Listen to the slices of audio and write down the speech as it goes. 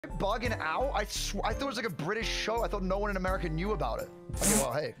Bugging out? I thought it was like a British show. I thought no one in America knew about it. Okay,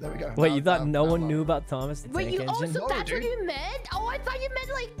 well, hey, there we go. Wait, you thought no one knew about Thomas the Tank Wait, you Engine? also that's what you meant? Oh, I thought you meant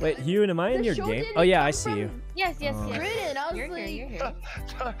like. Wait, Hyoon, am I in your game? Oh yeah, I see you. Yes. Britain. I was You're like, here.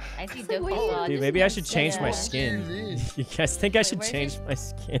 I see like, wait, Doki. Dude, maybe I should change my skin. You guys think I should change my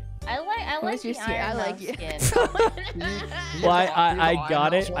skin? I like your the skin? Iron I like Mouse you. skin. Well, I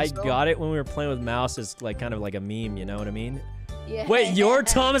got it. I got it when we were playing with mouse as like kind of like a meme. You know what I mean? Yeah. Wait, you're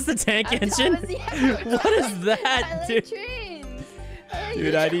Thomas the Tank Engine? Thomas, yeah. What is that, dude? Trains.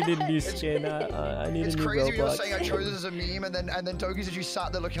 Dude, I need a new skin. I need a new It's crazy you were Roblox. saying I chose it as a meme, and then Doki said you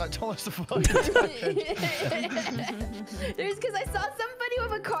sat there looking like Thomas the fucking There's because I saw somebody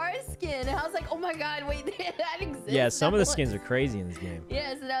with a car skin, and I was like, oh my god, wait, that exists. Yeah, some of the skins are crazy in this game.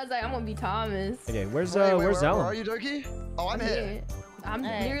 Yeah, so I was like, I'm gonna be Thomas. Okay, where's where Ellum? are you, Doki? Oh, I'm here. I'm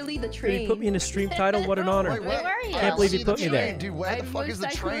literally the Dude, train. you put me in a stream title. What an honor. Wait, where are you? Can't believe you see put the me there. train. Dude, where the fuck is the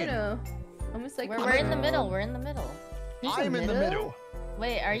train? I'm a Sykkuno. We're in the middle. We're in the middle. I'm in the middle.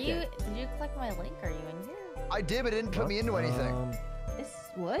 Wait, are you? Did you click my link? Are you in here? I did, but it didn't put me into anything.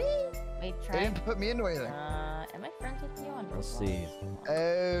 What? Wait, It try. didn't put me into anything. Am I friends with you on Let's Roblox? see.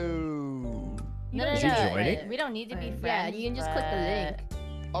 Oh. No, Did you join it? We don't need to be friends. Yeah, you can just click the link.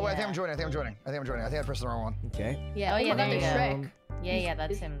 Oh, wait, I think I'm joining. I think I pressed the wrong one. Okay. Yeah, Oh, yeah, my God, there you there's go. Shrek. Yeah,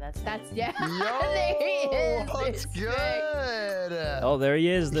 that's him. That's yeah. Yo, There he is. what's There's good? Oh, there he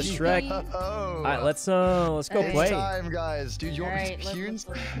is, the Shrek. Oh. All right, let's go It's play. time, guys. Dude, you're Alright, Hyoon's.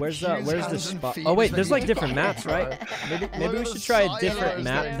 Where's Hyoon's the hands and spot? feet Oh wait, just there's made like me different fucking maps, right? cry. Maybe Look we at should the try a size different of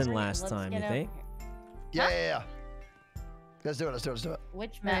map those than things. last time. You think? Yeah. Let's do it.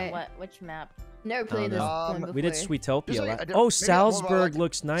 Which map? Right. Which map? Never played this one before. We did Sweetopia. Just like- right? I did- Oh, maybe Salzburg like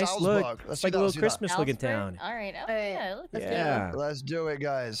looks nice. Look, Salzburg. Let's it's do like that, a let's little do that. Christmas-looking Salzburg? town. All right. Oh, Alright. yeah, it looks good. Yeah. Let's do it,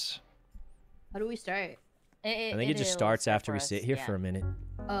 guys. How do we start? I think it just starts after we sit here for a minute.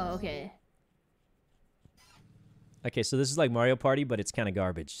 Oh, okay. Okay, so this is like Mario Party, but it's kind of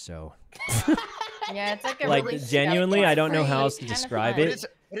garbage. So, Yeah, it's like a like really genuinely, I don't know how else to Kinda describe fun. it.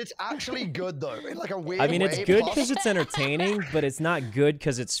 But it's actually good though, in like a weird I mean, it's way, good plus- because it's entertaining, but it's not good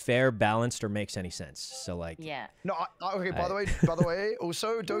because it's fair, balanced, or makes any sense. So like, Yeah. No, okay. By the way,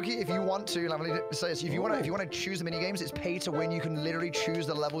 also Doki, if you want to, let me say this: if you want to choose the mini games, it's pay to win. You can literally choose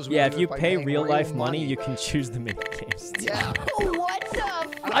the levels. yeah, if with you by pay paying real life money, you can choose the mini games. Yeah. What the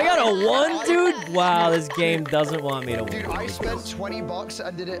fuck? I got a 1, dude. Wow, this game doesn't want me to win. Dude, I spent $20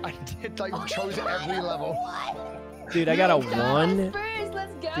 and did it. I did like chose every level. Dude, I got a Thomas 1. first,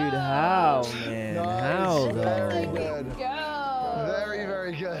 let's go. Dude, how, man? Nice. How Very though? good. Go.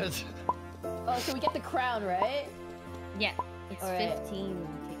 Very good. Oh, so we get the crown, right? Yeah. It's Alright. 15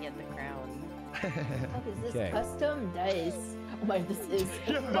 to get the crown. What is this? Okay. Custom dice. Oh my, this is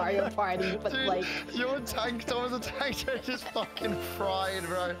Mario Party, but Dude, like your tank, Thomas the Tank is fucking fried,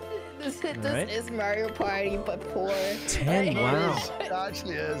 bro. this Alright. is Mario Party, but poor. 10, wow. It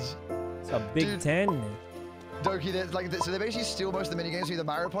actually is. It's a big Dude. 10. Doki, so they basically steal most of the mini games from either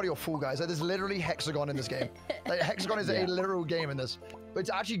Mario Party or Fall Guys. Like, there's literally Hexagon in this game. Like, Hexagon is a literal game in this. But it's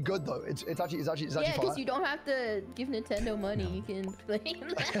actually good though. It's actually Yeah, fun. because you don't have to give Nintendo money. You can play.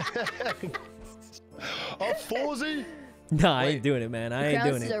 Oh, Forzy! Nah, I Wait. ain't doing it, man. I ain't Crowns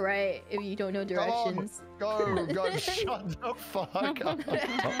doing to it. the right if you don't know Come on, directions. go, shut the fuck up.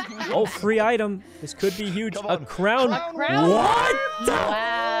 Oh, free item. This could be huge. Come A on. crown. Crown What?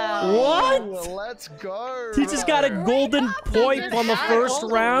 Wow. What? Ooh, let's go. He just got a golden point on the first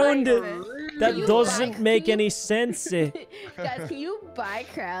round. That You doesn't buy- make can you- any sense. Guys, can you buy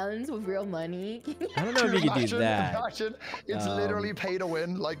crowns with real money? I don't know if you could do that. Imagine, it's literally pay to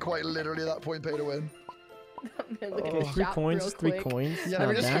win. Like, quite literally at that point, pay to win. I'm gonna look at Okay, the 3 shop coins, real 3 quick. coins. Yeah, Not let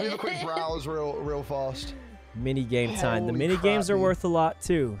me just bad. give a quick browse real fast. Mini game time. The Holy mini games crap, are dude. worth a lot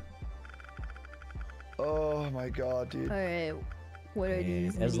too. Oh my god, dude. Alright, what are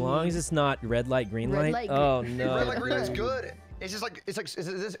these? As long as it's not red light, green Red light. light, Oh green- no. Red light green is good. It's just like, is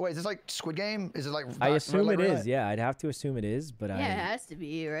this like Squid Game? Is it like? I that assume red light, it green is. light? Yeah, I'd have to assume it is, but Yeah, it has to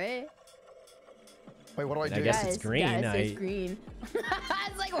be, right? Wait, what do I do? I guess it's green. Guys, it's green.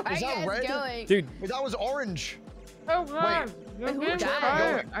 It's like, where are Is you that guys red? going? Dude, Wait, that was orange. Oh god. Wait, who Which way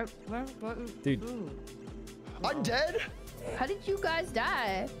died? am I going? dude. I'm dead. How did you guys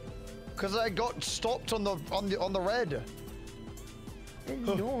die? Cause I got stopped on the red. What are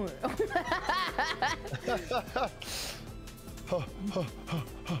you doing?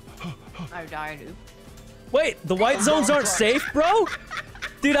 I died. Wait, the white zones aren't safe, bro?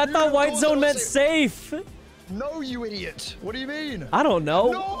 Dude, I thought white zone meant safe. No, you idiot. What do you mean? I don't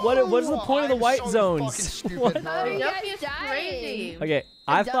know. No! What is the point of the I'm white so zones? fucking stupid, What? bro. How are you guys Ducky is dying? crazy. Okay,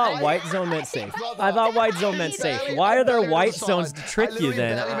 I thought white zone meant safe. I thought white zone meant safe. Why are there white zones to trick you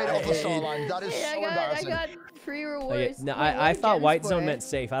then? That is so I embarrassing. got free rewards. Okay, no, Wait, I what thought gems white for zone it? meant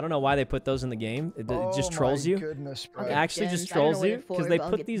safe. I don't know why they put those in the game. It just trolls you. Goodness, bro. It actually gems. just I don't know trolls what you they're for, because they but I'll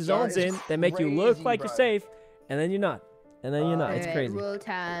put get these the zones gems. in that make you look Crazy, like you're bro. safe, and then you're not. And then you're not. It's Alright, crazy. Roll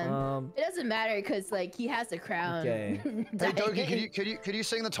time. It doesn't matter because like he has the crown. Okay. Hey, Doki, could you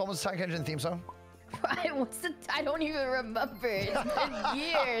sing the Thomas Tank Engine theme song? What's the? I don't even remember. It's been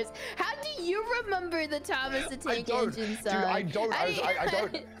years. How do you remember the Thomas the Tank Engine song? Dude, I don't.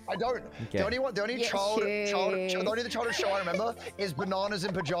 I don't. Okay. The only Yeah, childhood show I remember is Bananas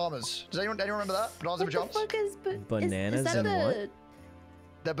in Pajamas. Does anyone remember that? Bananas in What the Pajamas? fuck is Bananas is that in what?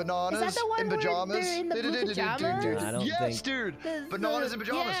 The bananas Is that the one in where pajamas. they're in the blue pajamas? I don't Yes, think- dude. The- Bananas in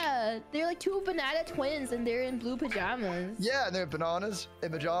pajamas. Yeah, they're like two banana twins and they're in blue pajamas. Yeah, and they're bananas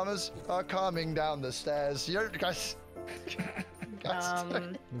in pajamas are coming down the stairs. You know, guys.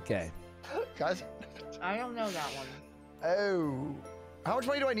 Okay. Guys. I don't know that one. Oh. How much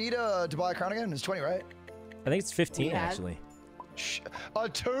money do I need to buy a crown again? It's 20, right? I think it's 15 Yeah. actually. A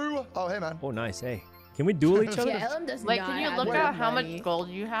 2? Oh, hey, man. Oh, nice. Hey, can we duel each other? Yeah, Ellum does Wait, not can you have look enough at how money. much gold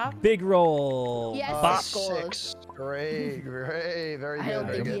you have? Big roll. Yes. Bop. Gold. 6. Great, very good. I don't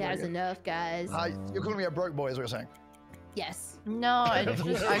very think good, he very has good. enough, guys. You're calling me a broke boy, is what you're saying. Yes. No, I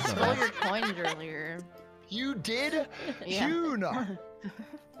stole your coins earlier. You did? Yeah. Hyoon.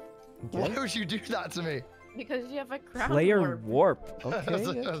 Why would you do that to me? Because you have a crown Player warp. warp. Okay,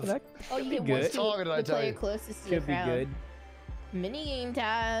 that Oh, you be get good. one Target, to I the tell player you. closest to the could be crown. good. Mini game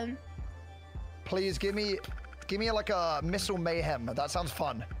time. Please give me like a missile mayhem. That sounds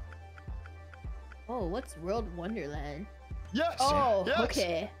fun. Oh, what's World Wonderland? Yes. Oh, yes.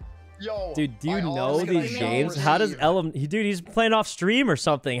 okay. Yo. Dude, do you I know honestly these shall games? How does receive. Ellum? Dude, he's playing off stream or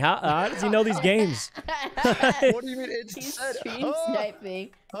something. How does he know these games? What do you mean? It's He's said. stream sniping.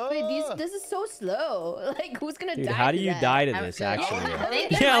 Wait, this is so slow. Like, who's gonna Dude, die? how do to you that? die to I- this? I Actually,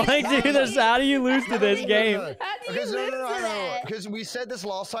 think it yeah, might like, dude, this. How do you lose to this game? How do you Because lose to that? because we said this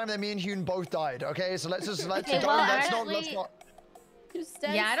last time that me and Hyoon both died. Okay, so let's Okay, let's well, not. You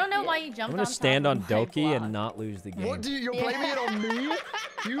stand Yeah, I don't know still. why you jumped I'm on gonna stand on top of my Doki block. and not lose the game. What do you're blaming it on me?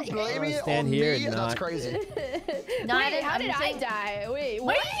 You blaming it stand on here me? and That's not- crazy. No, I Wait, didn't- how I'm did I saying- die? Wait, Wait,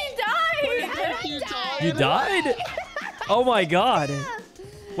 what? you How died! did I die? You died? Oh my god.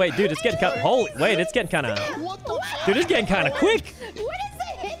 Wait, dude, it's getting kind. Holy, wait, it's getting kind of. What the fuck? Dude, it's getting kind of quick. What is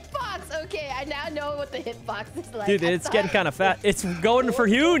the hitbox? Okay, I now know what the hitbox is like. Dude, I it's thought- getting kind of fat. It's going for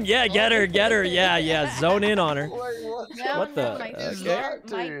Hyoon. Yeah, get her. Yeah. Zone in on her. Wait, what? No, What the- no, my okay.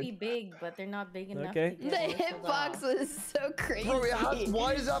 feet might Dude. be big, but they're not big enough Okay. to The get both of hitbox them. was so crazy. Bro,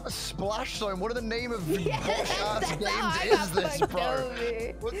 why does it have a splash zone? What are the name of Yes, boss-ass that's how I games got is this, fucked bro?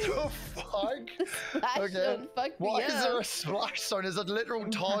 over. What the fuck? Splash Okay. zone fucked me Why is there up. a splash zone? There's a literal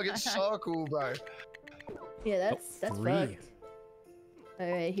target circle, bro. Yeah, that's Three. fucked.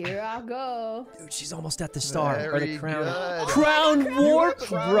 All right, here I go. Dude, she's almost at the star or the Very crown. good. Crown warp,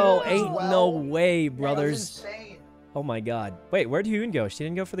 crown bro. warp as Ain't well. no way, That was brothers. insane. Oh my god. Wait, where'd Hyoon go? She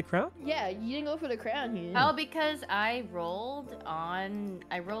didn't go for the crown? Yeah, you didn't go for the crown here. Oh, because I rolled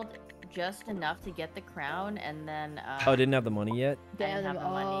just enough to get the crown, and then Oh, didn't have the money yet? I didn't have the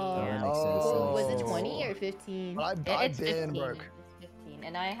money. Oh, Yeah. that makes sense. Oh. Was it 20 or 15? I've It's been 15. broke. It's 15,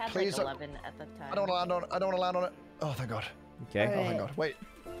 and I had Please like don't- 11 at the time. I don't want to land on it. Oh, thank God. Okay. Oh, thank Alright. God. Wait.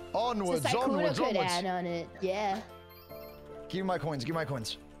 So Onwards, Sykkuno onwards, could onwards. add on it. Yeah. Give me my coins. Give me my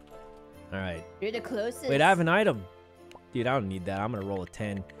coins. All right. You're the closest. Wait, I have an item. Dude, I don't need that. I'm gonna roll a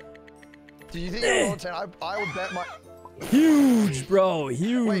 10. Do you think you're rolling 10? I would bet my. Huge, bro.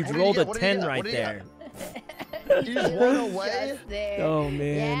 Huge. Wait, what did you Rolled get? a What did you 10 get? right What did you there. You just won away? Just there. Oh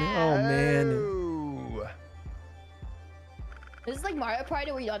man. Yeah. Oh man. Oh. This is like Mario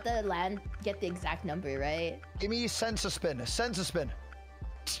Party where you don't have to land, get the exact number, right? Give me sensor spin. Sensor spin.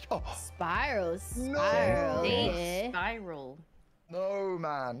 Oh, Spiral. No. Spiral. Big Okay. spiral. no,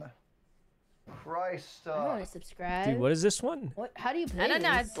 man. Christ. I want to subscribe. Dude, what is this one? What? How do you play I don't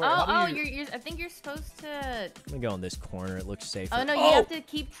know. this? Wait, how Oh, do you- you're. I think you're supposed to. Let me go in this corner. It looks safer. Oh no, you have to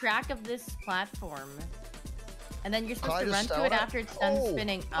keep track of this platform, and then you're Can I supposed to run just to it start it? after it's done Oh.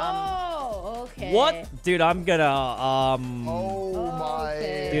 spinning. Oh, okay. What? Dude, I'm gonna Oh my.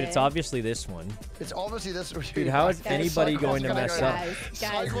 Okay. Dude, it's obviously this one. It's obviously this. Dude, how is Guys, anybody Cycles going to gonna mess go up? Guys,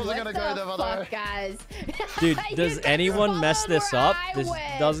 Cycles are what gonna the go there, by the way. fuck, guys? Dude, You does guys anyone mess followed this where up? I This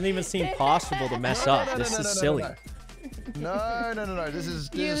went. doesn't even seem possible to mess up. This is silly. No. This is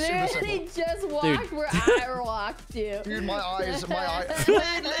You super simple. literally just walked where I walked to. Dude, my eyes. It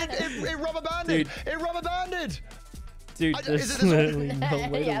rubber banded. Dude. It rubber banded. Dude, Is there's it this one? literally no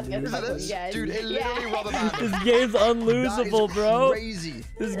way Yeah, to I'm lose. gonna Is it this? Yeah. Dude, it literally Yeah. rubber banded. This game's unlosable, That is bro. crazy.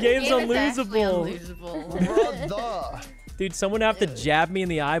 This game's Game is actually unlosable. unlosable. Brother. Dude, someone have to jab me in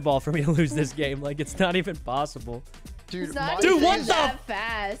the eyeball for me to lose this game. Like, it's not even possible. Dude, It's not Dude, even what the- that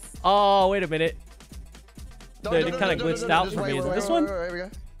fast. Oh, wait a minute. Dude, it kind of glitched out for me. Is it this one? Here we go.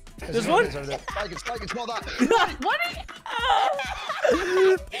 This one? Spike, it's not that. What?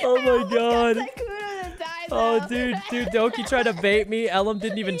 Oh my god. Sykkuno to die Oh, though. dude, Doki tried to bait me. Ellum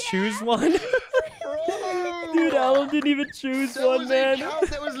didn't even choose one. Dude, Ellum didn't even choose There one, was man.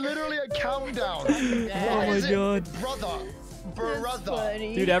 there was literally a countdown. Oh What my is it? god. Brother. That's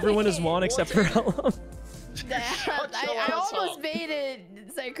funny. Dude, everyone is one except for Ellum. I almost baited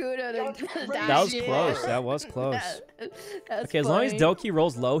Sykkuno to die. That was close. That was close. That's Okay, as long as funny. Doki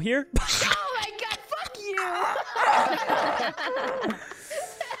rolls low here. Oh my god, fuck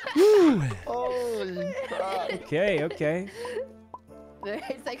you! Woo. Holy crap. Okay.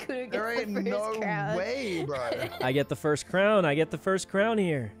 Sykkuno gets There ain't the first no crown. way, bro. I get the first crown. I get the first crown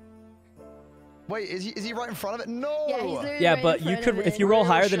here. Wait, is he right in front of it? No. Yeah, he's literally Yeah, right but in you front could, of if it. you roll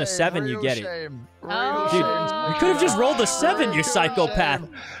Real higher than a shame, 7, you real get it. shame, real Oh. Dude, shame. you could have just rolled a 7, you Real psychopath.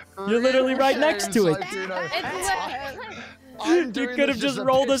 shame. You're literally Real right shame, next to it. Sykkuno. It's I'm You doing could this have just to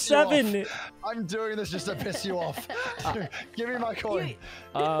rolled a piss you off. 7. I'm doing this just to piss you off. Give me my coin. Give me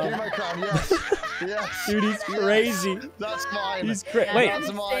Uh, my crown. Yes. Yes. dude, he's crazy. That's mine. He's crazy. Yeah, Wait, that's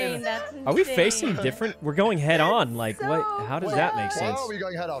That's insane, mine. that's are we insane. facing different? We're going head on. Like, so what? How does that make Why sense? are we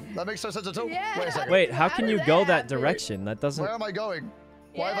going head on? That makes no sense at all. Yeah. Wait a second. Wait, how can How you did go that that happen? direction? That doesn't. Where am I going?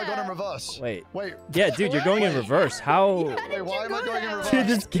 Why have I gone in Yeah. reverse? Wait. Wait. Yeah, dude, you're going in reverse. How? Wait, why am I going in reverse? Dude,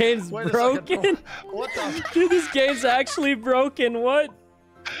 this game's Wait a second. broken. What the? Dude, this game's actually broken. What?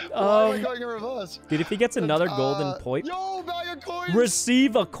 Why am I going in reverse? Dude, if he gets another golden point, Yo, buy your coins.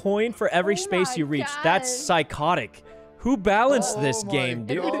 receive a coin for every Oh space my you reach. God. That's psychotic. Who balanced Oh this my game, And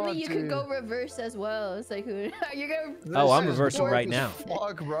dude? God. literally, you could dude. go reverse as well. It's like, you're gonna, Oh, I'm This is reversing warped right as now.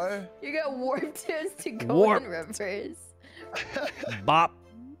 Fuck, bro. you're gonna warp to go Warp. in reverse. Bop.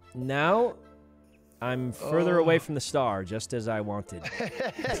 Now, I'm further away Oh. from the star, just as I wanted.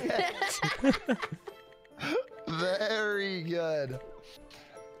 Very good.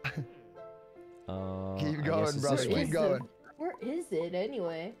 Keep I going, guess it's brother. this Keep way. going. Where is it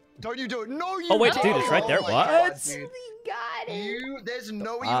anyway? Don't you do it? No, you. Oh, wait, don't. dude, it's right there. Oh my God, What? dude. We got it. You, there's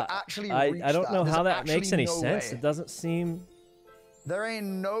no way Uh, you actually I reached don't know that. how There's that makes any actually no sense. way. It doesn't seem. There ain't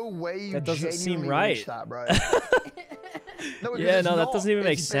no way you That doesn't seem genuinely right. reached that, bro. No, because Yeah, it's no, that not. doesn't even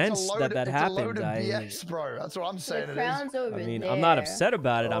make It's a sense load that of- that it's a load happened. of I- BS, bro. That's what I'm saying. The It is. crown's over I mean, there. I'm not upset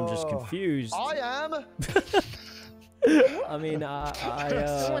about it. I'm just Oh. confused. I am. I mean,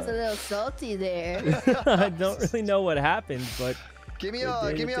 Someone's a little salty there. I don't really know what happened, but Give me It a,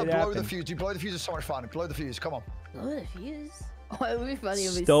 did- give me it a did blow the happen. fuse. You blow the fuse is so much fun. Blow the fuse. Come on. Blow the fuse? Oh, it would be funny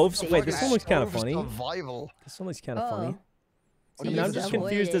if we Stoves? stayed Wait, this back. one looks kind of Stove funny. Survival. this one looks kind of Oh. funny. What I mean, is I'm this just one?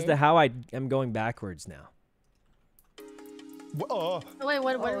 confused as to how I am going backwards now. Oh, Oh, wait,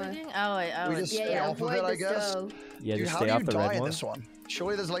 what are Oh, we doing? Oh, wait, oh, we it's- just Yeah, stay yeah, off of avoid it, I the guess. stove. Yeah, Dude, just how stay do off you the die red in one. this one?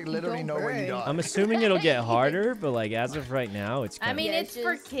 Surely there's like literally don't no way you burn. die. I'm assuming it'll get harder, but like as of right now, it's I kind mean, Yeah, it's it's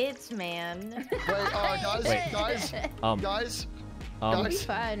for just- kids, man. Wait, guys, Wait. guys, of guys, We'll be guys.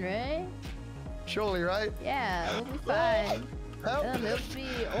 fine, right? Surely, right? Yeah, we'll be fine. Help! It'll be.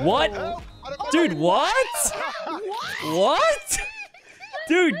 Oh. What? Help! I don't know. Dude, what? What?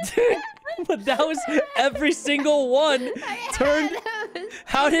 Dude, but that was every single one turned.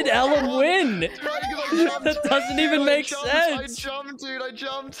 How did Ellum win? That doesn't even make sense. I jumped, dude. I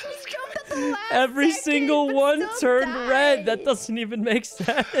jumped. Jumped at the last Every second, single but one still turned red. died. That doesn't even make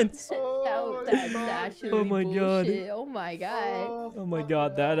sense. That's actually Oh my God. bullshit. Oh my god. Oh my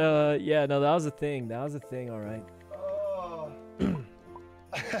god, that yeah, no, that was a thing. That was a thing, all right.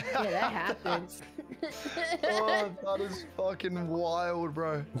 Yeah, that happens. Oh, that is fucking wild,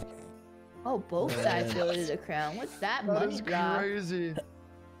 bro. Oh, both sides go to the crown. What's that That money is block? crazy.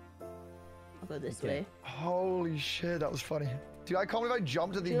 I'll go this Okay. way. Holy shit, that was funny. Dude, I can't believe I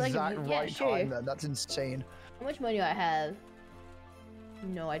jumped at the Feel like exact yeah, right sure. time then. That's insane. How much money do I have?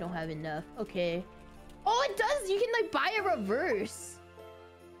 No, I don't have enough. Okay. Oh, it does. You can like buy a reverse.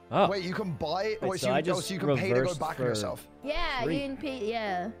 Oh, Wait, you can buy it? Wait, Wait, so so, I you, just so you can pay to go reversed back on for- yourself? Yeah, Free. you can pay.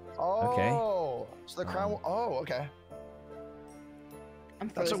 Yeah. Oh. So the crown. Oh, okay. I'm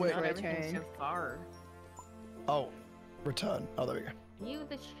That's a frozen way- for Not a everything's turn. so far. Oh. Return. Oh, there we go. You,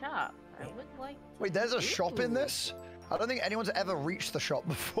 the shop. I would like. Wait, there's a shop in Ooh. this? I don't think anyone's ever reached the shop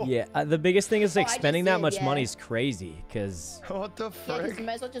before. yeah. The biggest thing is like I just spending that did, much yeah. money is crazy, cause What the Yeah, 'cause frick? you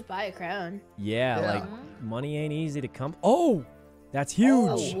might as well just buy a crown. yeah, Yeah. like money ain't easy to come. Oh, That's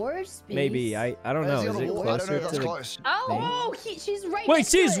huge. A war space. Maybe. I don't know. Is it closer to the... close. Oh, she's right. Wait,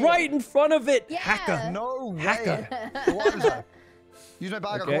 next to she's it. right in front of it. Yeah. Hacker. No way. Hacker. What was that? Use my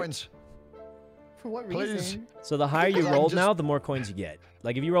bag of coins. For what Please. reason? So the higher you I'm roll just- now, the more coins you get.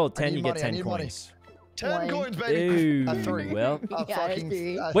 Like if you roll a 10, you get 10 money. coins. 10 One. coins, baby. Ew. A 3. Well, A Yeah, fucking,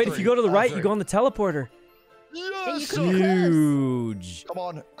 three. a wait, if you go to the a right, 3. you go on the teleporter. Yes! you Huge. Come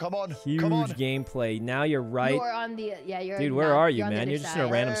on, come on, Huge come on. gameplay. Now you're right. You're on the you're Dude, on where the- are you, on the man? other You're just in a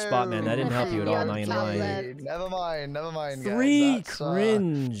side. random spot, man. That didn't help you at You're all. on Not the gonna top lie. left. Never mind, guys. 3 That's,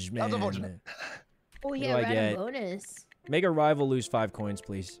 cringe, that's unfortunate. man. Oh do yeah, I random get? bonus. Make a rival lose 5 coins,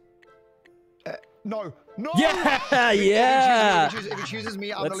 please. No, no! Yeah, yeah. If he chooses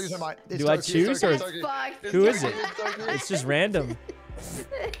me, I'm Let's- gonna lose my mind. It's do I Doki, choose it's or- Doki, That's it's Doki. fucked. Who is it? It's Doki. It's just random.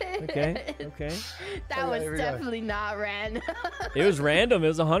 Okay, okay. That Okay, was here we go. definitely not random. It was random. It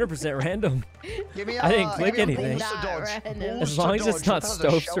was 100% random. Give me I didn't click give me a anything. boost to Not dodge. random. Boost As to long as it's dodge. not That was a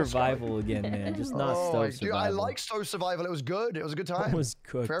stove shell survival again, man. Just not Oh, stove dude, survival. I like stove survival. It was good. It was a good time. It was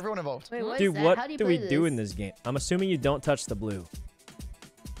cooked. For everyone involved. Wait, what is Dude, that? what How do you do play we do in this? this game? I'm assuming you don't touch the blue.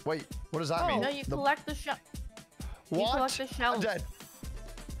 Wait, what does that Oh, mean? No, you The- collect the shell. You What? collect the I'm shells. dead.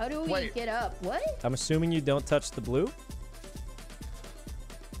 How do we Wait. get up? What? I'm assuming you don't touch the blue.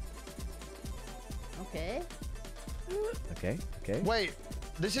 Okay. Okay, okay. Wait,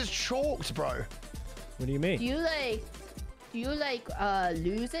 this is chalked, bro. What do you mean? Do you lose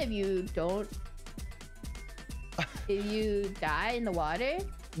if you don't? If you die in the water?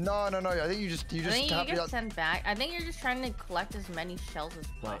 No. I think you just I think you have get to. sent back. I think you're just trying to collect as many shells as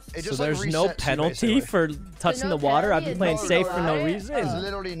possible. It So just, like, there's no resets you, penalty basically. for touching no the water? I've penalty been playing is safe no for no water? reason. There's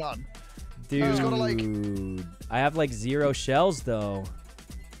literally none. Dude, just gotta, like- I have like 0 shells though.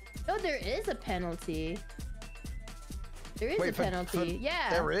 No, there is a penalty. There is Wait, a for- penalty. Yeah.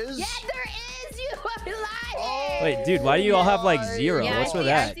 there is? Yeah, there is. You are lying. Oh, Wait, dude, why do you all have like my 0? Yeah, What's I with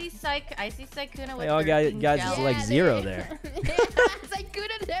see, that? I see Sykkuno with Hey, all guys 13 is shells. like Yeah, 0 they- there. It's like could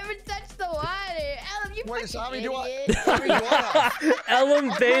have never touched the water. Ellum, you Wait, so how fucking many do I? idiot. How many do I have?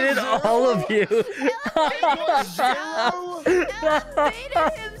 Ellum baited all of you. Zero?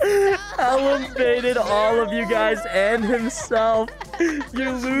 Ellum baited all of you guys and himself.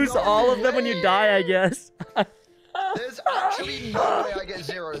 You lose all of them when you die, I guess. There's actually no way I get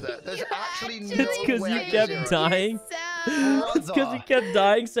 0 there. There's actually no way. It's 'cause you I get kept 0. dying. It's because you kept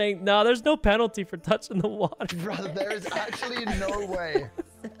dying saying, no, there's no penalty for touching the water. Brother, there is actually no way.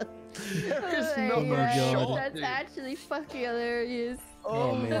 There is no Oh my God. shot, That's dude. actually fucking hilarious.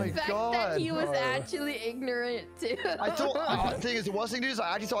 Oh man. my The fact god. that he was bro. actually ignorant too. I thought. The thing is, the worst thing to do is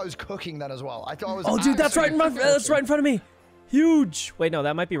I actually thought I was cooking then as well. I thought I was. Oh, dude, that's right in actually front cooking. of me. Huge. Wait, no,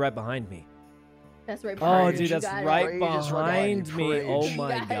 that might be right behind me. That's right. Oh, behind dude, you. that's You got it. right Praise is right behind behind you, me. praise. Oh You my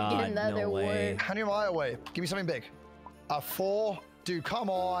gotta get god, another no way. word. How many mile away? Give me something big. A 4? Dude, come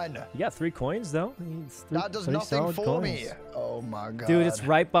on. You got 3 coins, though. That does nothing for me. Oh my god. Dude, it's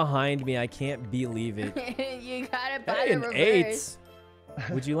right behind me. I can't believe it. You gotta buy Hey, the an reverse.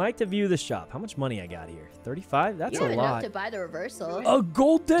 8. Would you like to view the shop? How much money I got here? 35? That's You a have enough lot. to buy the reversal. A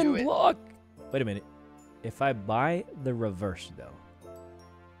golden Do it. block. Wait a minute. If I buy the reverse, though.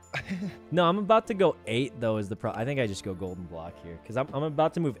 No, I'm about to go 8, though, is the pro. I think I just go golden block here. Because I'm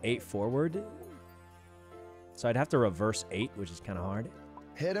about to move 8 forward. So I'd have to reverse 8, which is kind of hard.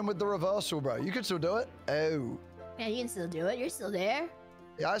 Hit him with the reversal, bro. You can still do it. Oh. Yeah, you can still do it. You're still there.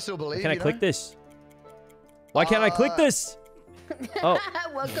 Yeah, I still believe. Can I you click know? this? Why can't I click this? Oh.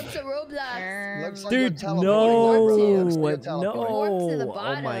 Welcome to Roblox. Looks like Dude, you're no. teleporting. Looks like you're No. teleporting. Warp to the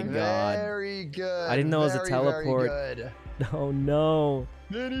Oh my bottom. god. Very good. I didn't know it was a very, teleport. Very good. Oh no.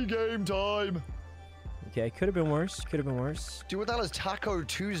 Mini game time. Okay, could have been worse. Could have been worse. Dude, what the hell is Taco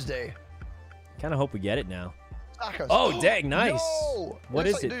Tuesday? Kind of hope we get it now. Tacos. Oh, dang, nice. No! What Looks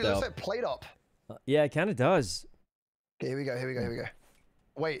is like, it, dude, though? Looks like plate up. Yeah, it kind of does. Okay, here we go. Here we go. Here we go.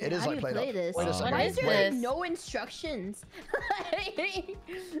 Wait, it is How like do you plate play up. this? Wait a What second. Why is there like this? no instructions?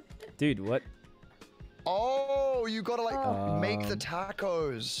 Dude, what? Oh, you gotta like make the Um,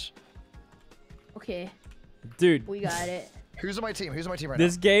 tacos. Okay, Dude, we got it. Who's on my team? Who's on my team right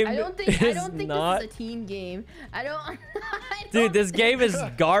this game I don't think is this not... is a team game. I don't. Dude, this game is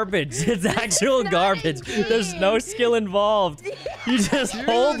garbage. It's actual not a garbage. There's no game. skill involved. You just Dude.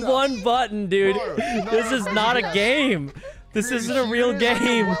 hold one button, dude. Bro, This is not a game. This isn't a real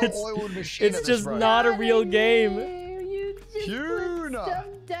game. It's just not a real game. You just Hyoon. put stuff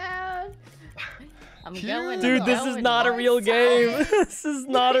down. I'm Huge. going. Dude, I'm this is going not a one real time. game. This is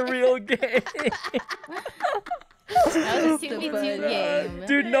not a real game. That was a 2v2 game.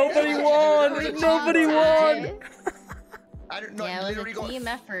 Dude, nobody won. Nobody won. I don't know. Yeah, I it literally was a got. team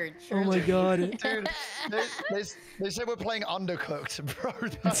effort. Oh my surely. god. Dude, they said we're playing Undercooked, bro.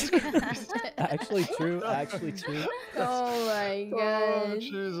 That's crazy. Actually true. Actually true. Oh my Oh, gosh.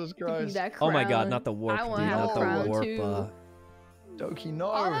 Jesus Give me Christ. that Oh my god, crown. not the warp, I dude. wanna have Not a the crown warp. too. Doki, no.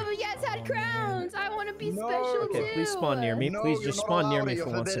 All of you guys had Oh, crowns. I want to be No. special Okay, too. please spawn near me. No, Please you're just not spawn near allowed me it, for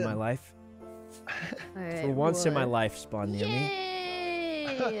you're once in my forbidden. life. Alright, For once in my what? life, spawn near me.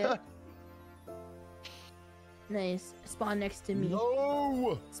 Yay! Nice. Spawn next to me.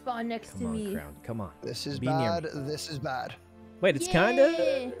 No. Spawn next Come to on, me. crown. Come on. This is Be near bad. me. This is bad. Wait, it's Yay!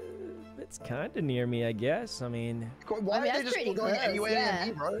 kinda. It's kinda near me, I guess. I mean, Why I mean, are they that's just pretty going close, anywhere yeah.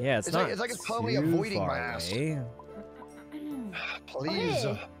 near me, bro? yeah, it's not. Like it's totally too avoiding far my ass. away. Please,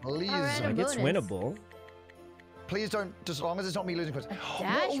 Okay. please, Alright. Like it's bonus. winnable. please don't. Just as long as it's not me losing points.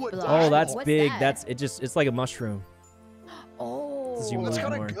 dash Whoa, a block. Oh, that's What's big. that? That's it. It's like a mushroom. Oh. Does you That's move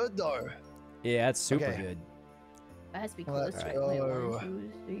kind more. of good though. Yeah, it's super Okay. good. That has to be Let's close, right? go. Wait, 1,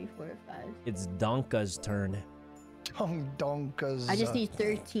 2, 3, 4, 5. It's Donka's turn. Donkas. I just need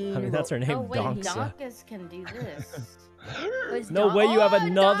 13. I mean, that's her name, Oh wait, Donka. Donkas can do this. Was No Don- way you have Oh,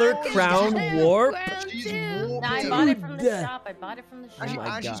 another Donka's crown got a warp? crown She's too. No, I warping. bought it from the Dude. shop. I bought it from the shop. And, Oh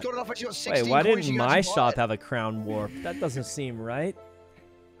my and she's God. got enough. She got 16 Wait, why coins, she didn't can my actually buy shop it. have a crown warp? That doesn't seem right.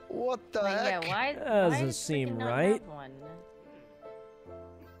 What the Wait, yeah, heck? why? Doesn't why does seem freaking not right. have one?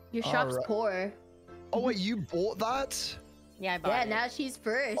 Your shop's Alright. poor. Oh wait, you bought that? Yeah, I bought Yeah, it. now she's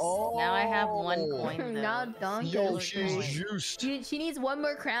first. Oh. Now I have 1 coin. Though. Now Donka's Yo, first. she's juiced. She needs one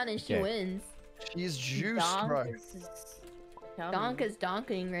more crown and she Okay. wins. She's juiced, bro. Donkas is coming. Donka's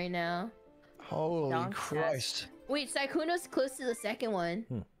donking right now. Holy Donkas. Christ. Wait, Sykkuno's close to the second one.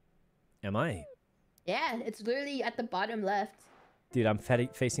 Am I? Yeah, it's literally at the bottom left. Dude, I'm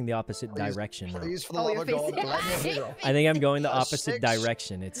facing the opposite Please, direction now. Please, for the Oh, love you're of God, facing- let me hero. I think I'm going the A opposite 6.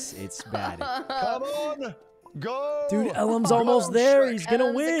 direction. It's bad. Come on, go. Dude, Ellum's Go, almost there. Shrek. He's gonna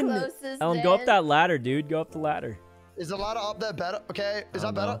Ellum's the win. closest Ellum, go up then. that ladder, dude. Go up the ladder. Is the ladder up there better? Okay, is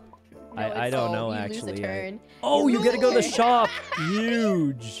I that don't better? know. I it's- don't know you actually. Lose a turn. Oh, you gotta go to the lose. shop.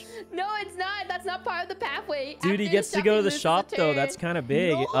 Huge. No, it's not. That's not part of the pathway. Dude, he After gets to shop, go he to the loses a shop though. turn. That's kind of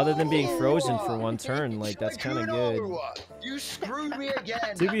big. Other than being frozen for one turn, like that's kind of good. Sykkuno, you screwed me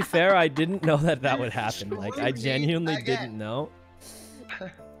again. To be fair, I didn't know that would happen. Like I Screwed me genuinely again. didn't know.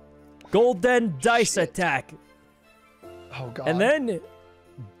 Golden dice attack, Oh God. and then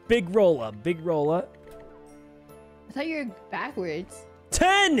big rolla, big rolla. I thought you were backwards.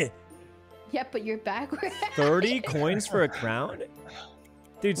 10. Yep, but you're backwards. 30 coins for a crown?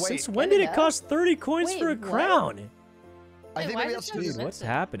 Dude, Wait, since when get did it it up? cost 30 coins Wait, for a what? crown? I think why maybe does that's it too. Dude, what's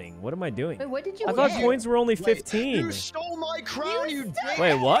happening? What am I doing? Wait, what did you I thought win? coins were only Wait, 15. You stole my crown, you dick.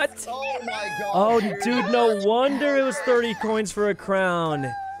 Wait, what? Oh my God. Oh, dude, no wonder it was 30 coins for a crown.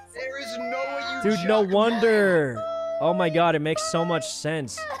 There is no way you. Dude, no jacked wonder. Oh my god, it makes so much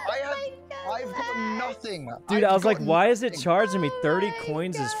sense. I've got nothing. Dude, I've I was like, got why is it nothing. charging me 30 my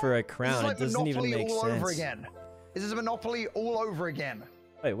coins is for a This is crown? like It doesn't even Monopoly make all over sense. again. This is a Monopoly all over again.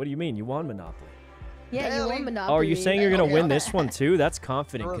 Wait, what do you mean? You won Monopoly. Yeah, you Barely. won Monopoly. Oh, are you saying you're gonna Okay. win this one too? That's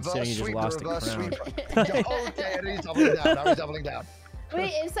confident The considering you just sweep, lost the a reverse crown. sweep. Okay, and he's doubling down. Now he's doubling down.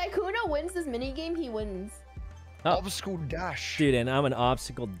 Wait, if Sykkuno wins this minigame, he wins. Oh. Obstacle dash. Dude, and I'm an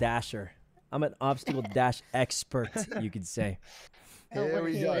obstacle dasher. I'm an obstacle dash expert, you could say. Oh, Here what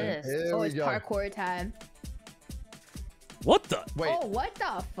we is go. this? Here Oh, we it's go. parkour time. What the? Wait, Oh, what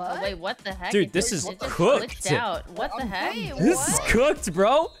the fuck? Oh, wait, what the heck? Dude, It this just- is it just cooked. glitched out. What the heck? Wait, This is what? cooked,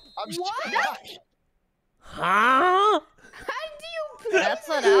 bro. I'm What? Huh? How do you play That's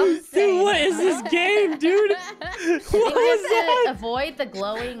what I'm saying. Dude, what is this game, dude? I think What we was have that? to avoid the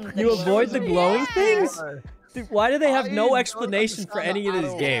glowing. You the avoid the glowing Yeah. things? Dude, why do they have I no don't explanation for understand any of that these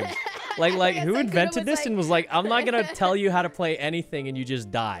at all. games? Like Yeah, who Sykkuno invented was this and like- was like, I'm not gonna tell you how to play anything and you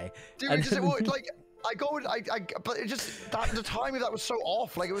just die. dude, And just, then- like I go, but it just the timing of that was so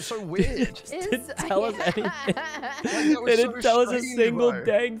off. Like it was so weird. Just It's- didn't tell us anything. That They was didn't so tell us a strange, single bro.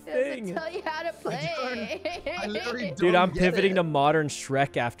 dang Doesn't thing. tell you how to play. I literally Dude, don't I'm get pivoting it. to modern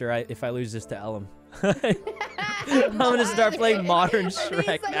Shrek if I lose this to Ellum. I'm gonna start playing modern These, Shrek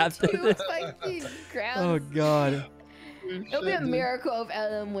like, after two this. fucking crowns. Oh god. It'll be a miracle if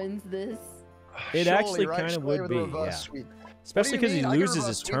Ellum wins this. It Surely, actually right? kind of Surely would with a be, reverse yeah. sweep. Especially you because he mean? I can loses reverse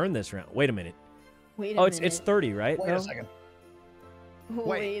his sweep. turn this round. Wait a minute. Wait a Oh, minute. it's 30, right? Wait though? a second.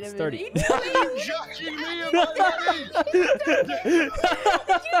 Wait a it's minute. 30. You're jacking me in my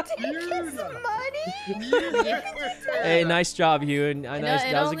His money? Hey, nice job, Hugh. And No, nice,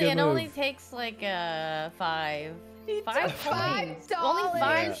 that was a good it only move. takes like 5. 5 coins. Only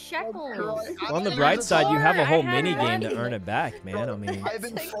 5 shekels. Well, on the bright side, you have a whole mini game to earn it back, man. I mean, I've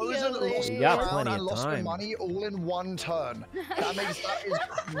been frozen, lost you got crown, plenty and of lost my time. money all in one turn. That is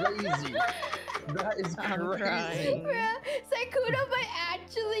crazy. That is crazy. Bruh, Sykkuno might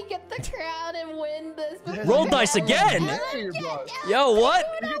actually get the crown and win this. Roll dice again. Hey, bro. Yo, what?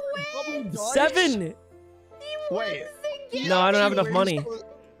 You get double dice? 7. Wait. No, I don't have enough money.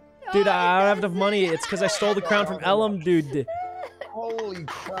 Dude, I don't have enough money. It's because I stole the crown from Ellum, dude. Holy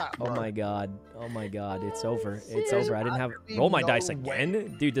crap, bro. Oh my god. Oh my god. It's over. It's There's over. I didn't have... actually Roll my no dice way.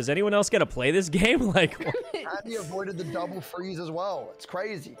 again? Dude, does anyone else get to play this game? Like... And he avoided the double freeze as well. It's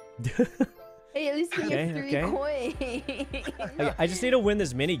crazy. Hey, at least you get 3 coins. I just need to win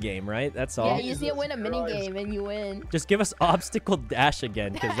this mini game, right? That's all. Yeah, you just need to win a mini game and you win. Just give us obstacle dash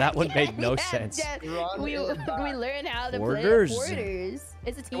again, because that one made no sense. We learned how to Borders. play Borders.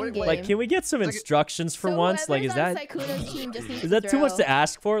 It's a team Wait, game. Like, can we get some instructions for once? Like, is that Is that too much to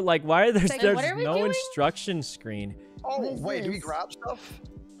ask for? Like, why are Like, there's what are we no doing? instruction screen? Oh, What is wait, do we this? grab stuff?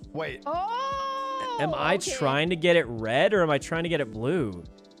 Wait, Oh! Am I okay. trying to get it red or am I trying to get it blue?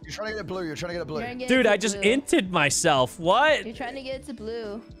 you're trying to get it blue. You're trying to get it blue. You're trying to get Dude, it to I just blue. inted myself. What? You're trying to get it to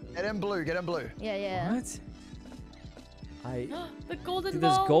blue. Get in blue. Get in blue. Yeah, yeah. What? The golden Dude,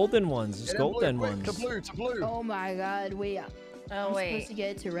 there's ball. golden ones. There's Get in blue, golden quick, ones. To blue. To blue. Oh my god, wait. I'm supposed wait. to get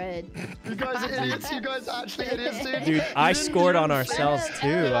it to red. You guys are idiots. You guys are actually idiots, dude. Dude, I scored on ourselves too.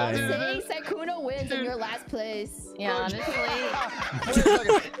 I'm I... saying Sykkuno wins and you're last place. Yeah, honestly.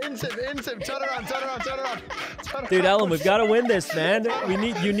 Wait a second. Intim. Turn around. Turn around. Dude, Ellum, we've got to win this, man.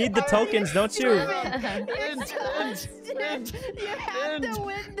 You need the tokens, don't you? You have to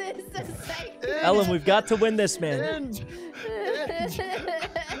win this. Sykkuno. Ellum, we've got to win this, man.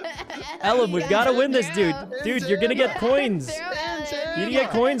 Ellum, we've got to win this, dude. Dude, you're gonna get coins. You need to get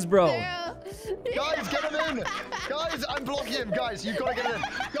coins, bro. Guys, get him in. Guys, I'm blocking him. Guys, you've got to get him in.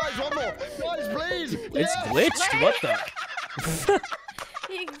 Guys, one more. Guys, please. It's glitched. What the?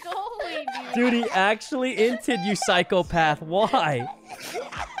 He goalied you. Dude, he actually inted, you psychopath. Why?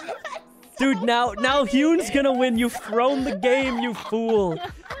 Dude, now Hyoon's gonna win. You've thrown the game, you fool.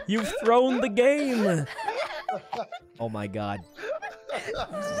 You've thrown the game. Oh my god.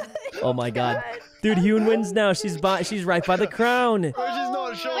 Oh my god. Dude, Hyoon wins now. She's right by the crown. No, she's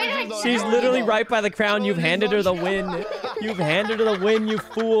not. Surely not. She's literally right by the crown. You've handed her the win. You've handed her the win, you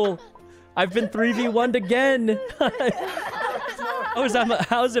fool. I've been 3v1'd again.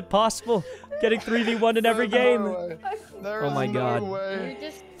 How is it possible? Getting 3v1'd in every game. There Oh is my no god. way. You're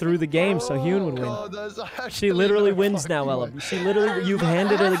just Through the game, so Hyoon would win. God, there's She actually literally no wins now, fucking Ellum. way. She literally, you've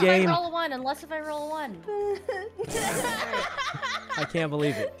handed her the Unless if I game. roll a 1, unless if I roll a 1. I can't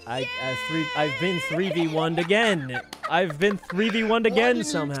believe it. I've been 3v1'd again. I've been 3v1'd again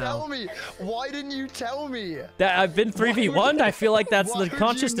somehow. Why didn't you tell me? That I've been 3v1'd? I feel like that's Why the would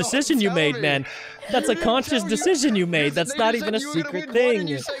conscious you not decision you tell made, me? man. That's a conscious decision you made. That's not even a secret thing.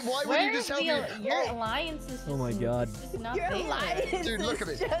 Why would you just tell me? Your alliance is just, Oh my god. just not Your there. alliance Dude, look at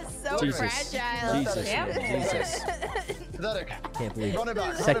me. is just so Jesus. fragile. Jesus, man. Jesus. Pathetic. Can't believe Run it. it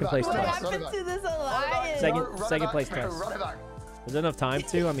back. Second place What twice. Run it happened back. to this alliance? Second place twice. Run it back. Is there enough time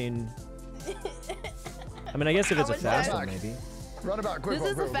to? I mean, I guess if it's a How much fast time? one, maybe. Run it back. Quick, This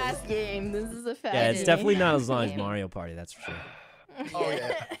is a quick, quick. fast game. This is a fast Yeah, it's game. definitely not as long as Mario Party, that's for sure. Oh,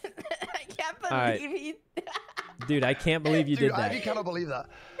 yeah. I can't believe Alright. he... Dude, I can't believe you Dude, did I that. actually cannot believe that.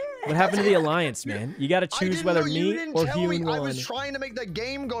 What happened to the alliance, man? You gotta I choose didn't whether know, you me didn't or tell me. Hyoon I won. was trying to make the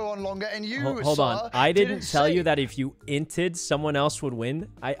game go on longer, and you, Hold on. sir, I didn't tell say- you that if you inted, someone else would win.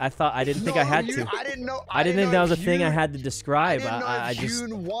 I didn't think I had No, to. I didn't know. I didn't think know that was a if thing I you- had to describe. I didn't know I if just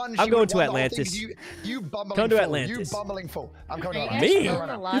Hyoon won. I'm She going would to won the whole thing, Atlantis. 'cause You bumbling Come to fool. Atlantis. You bumbling fool. I'm coming to Are you Atlantis. Me? guys Right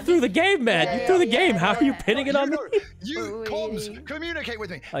now. You threw the game, man. You threw the game. How are you pinning it on me? You comms, communicate with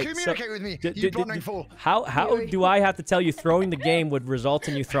me. Like, Communicate with me. d- You d- blundering d- fool. How do I have to tell you throwing the game would result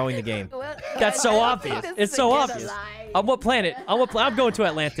in you throwing the game? Well, That's I so don't obvious. think this It's is so a good obvious. lie. On what planet? I'm going to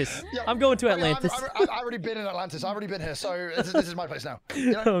Atlantis. Yeah, I'm going to I mean, Atlantis. I've already been in Atlantis. I've already been here, so this is my place now.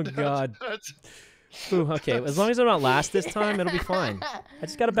 You know? Oh, God. Ooh, okay, as long as I'm not last this time, it'll be fine. I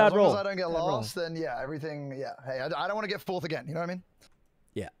just got a bad As long roll. as I don't get Bad roll. lost, then yeah, everything. Yeah. Hey, I don't want to get fourth again. You know what I mean?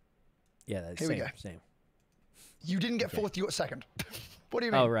 Yeah, that's Here we same, go. same. You didn't get Okay. fourth. You got second. What do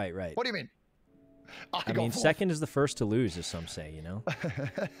you mean? Oh, right. What do you mean? I got mean, fourth. second is the first to lose, as some say, you know?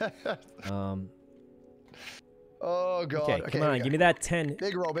 Oh god. Okay, come on, give me that 10.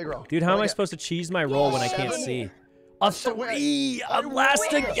 Big roll, big roll. Dude, how What am do I get? supposed to cheese my roll when I can't Seven. see? A So wait, 3! I'm I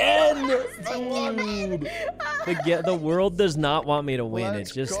last win. again! I won. Dude, the world does not want me to win.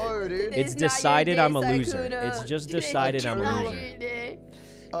 Let's go, dude. It's not your decided day, I'm a loser. Sykkuno. It's just It ain't decided I'm a not loser. your day.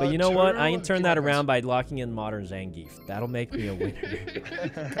 But you know what? I can turn that around by locking in modern Zangief. That'll make me a winner.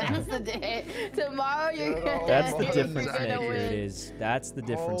 That's the day. Tomorrow you're gonna That's the you're difference gonna maker. win. It is. That's the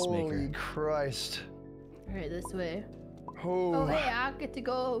difference Holy maker. Christ. Alright, this way. Oh. Oh, hey, I get to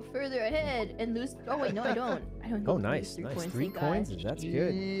go further ahead and lose. Oh, wait, no, I don't. I don't. Oh, get to nice, lose nice. 3 3 coins. coins. That's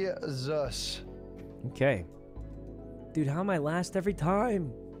good. Jesus. Okay. Dude, how am I last every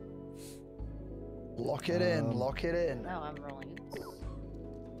time? Lock it in. Lock it in. No, I'm rolling it.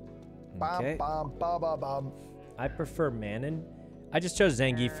 Okay. Bam, bam, bam, bam. I prefer Manon. I just chose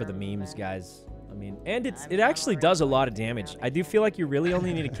Zangief for the memes, guys. I mean, and it I'm actually already does a lot of down damage. it. I do feel like you really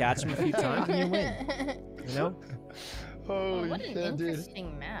only need to catch him a few times and you win. You know? Oh, Holy what an shit, dude.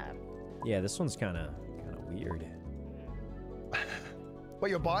 interesting map. Yeah, this one's kind of weird. Wait,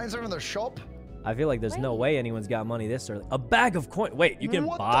 you're buying something in the shop? I feel like there's no way anyone's got money this early. A bag of coins. Wait, you can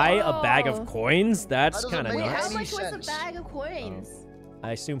What the- buy a bag of Oh. coins? That's That doesn't kind of make Wait, nuts. how any much was sense. a bag of coins?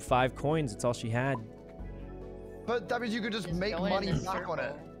 I assume 5 coins. That's all she had. But that means you could just Just make go in money a back on it.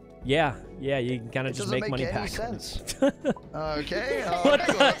 circle. Yeah, you can kind of It just doesn't make money any back. sense. Okay. What alright,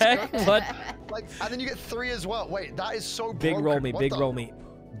 the well, that's heck? good. What? Like, and then you get 3 as well. Wait, that is so Big broken. roll me, What big the- roll me.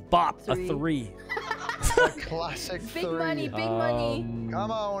 Bop, a 3. 3. Classic Big 3. money, big money.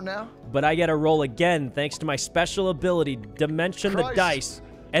 Come on now. But I get a roll again thanks to my special ability, Dimension the Christ. Dice.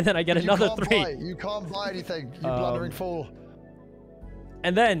 And then I get another You can't 3. buy. You can't buy anything. You blundering fool.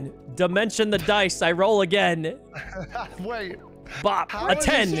 And then Dimension the Dice. I roll again. Wait. Bop, How a are you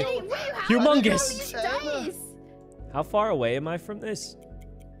 10. saying- Wait, how Humongous. are these dice? How far away am I from this?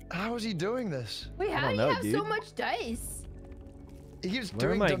 How is he doing this? Wait, how don't do know, you have so dude. much dice? He keeps Where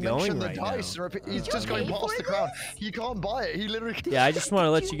doing am I dimension going the right dice. now? And repeat. He's Did just you going pay past for the crown. this? He can't buy it. He literally. Yeah, I just want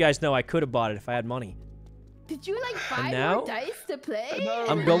to let you guys know I could have bought it if I had money. Did you like buy now? more dice to play? No,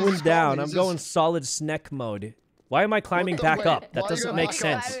 I'm he's going just down. calm, I'm he's going just- solid snack mode. Why am I climbing the- back wait, up? That why you doesn't gonna make walk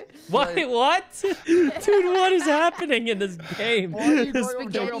sense. up? Why? Wait. What? Dude, what is happening in this game? Why are you This, going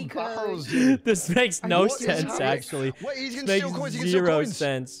spaghetti on curry. barrels, dude? this makes no What is sense, happening? actually. Wait, he can This steal makes coins. He can steal 0 coins.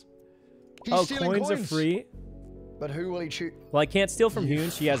 sense. He's Oh, stealing coins are free? But who will he shoot? Well, I can't steal from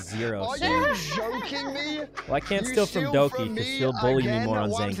Hyoon. She has 0. Are So. you joking me? Well, I can't You steal from steal Doki from because me she'll bully me again? more on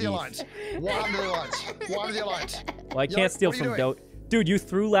What happened to the Zangief. alliance? What happened to the alliance? What happened to the alliance? Well, I Yo, can't steal what are you from doing? Doki. Dude, you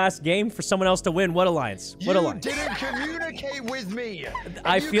threw last game for someone else to win. What alliance? What You alliance? didn't communicate with me.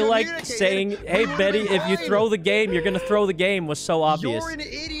 I If you feel like communicated, saying, we "Hey would've Betty, been if you fine." throw the game, you're gonna throw the game," was so obvious. You're an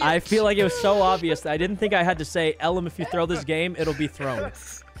idiot. I feel like it was so obvious. I didn't think I had to say, "Ellum, if you throw this game, it'll be thrown."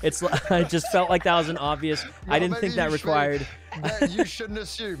 It's. I just felt like that was an obvious. I didn't think that required. You shouldn't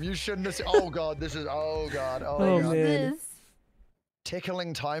assume. You shouldn't assume. Oh god, this is. Oh god. Oh, Oh, god. man. This.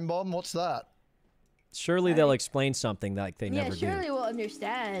 Tickling time bomb. What's that? Surely they'll explain something like they Yeah, never surely do. we'll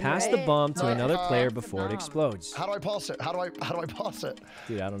understand. Pass the right? bomb to Uh, another player pass the before it bomb. explodes. How do I pass it? How do I pass it?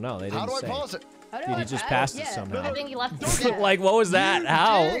 Dude, I don't know. They How didn't do I say. pass it? How do Dude, I he just pass? passed it Yeah. somehow. I think you left it. Like, what was that? You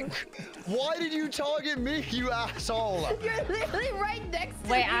How? dick! Why did you target me, you asshole? You're literally right next to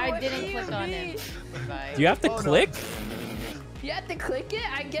Wait, me. I What didn't do you click on mean? it. Bye. Do you have to Oh, no. click? You have to click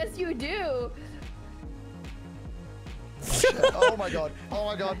it? I guess you do. Oh my god. Oh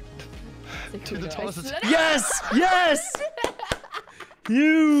my god. To the tallest. Yes! Yes!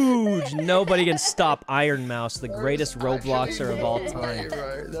 Huge! Nobody can stop Iron Mouse, the greatest Robloxer of all time.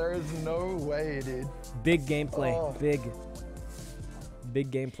 There is no way, dude. Big gameplay. Oh. Big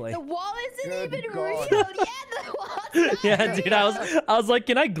gameplay. The wall isn't Good even God. real. Yeah, the wall's not Yeah, dude, I was like,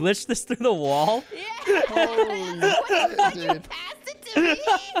 can I glitch this through the wall? Yeah. Holy shit, dude. Pass it to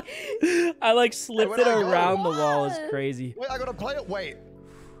me. I like slipped Hey, it where'd I go? around the wall. It's What? crazy. Wait, I gotta play it. Wait.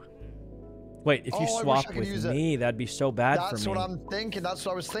 Wait, if Oh, you I wish I swap could with use it. me, that'd be so bad That's for me. what I'm thinking. That's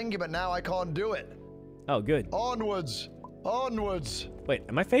what I was thinking, but now I can't do it. Oh, good. Onwards. Onwards. Wait,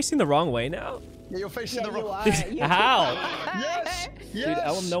 am I facing the wrong way now? Yeah, you're facing Yeah, the you wrong. are. Dude, You how? are. Yes. Yes.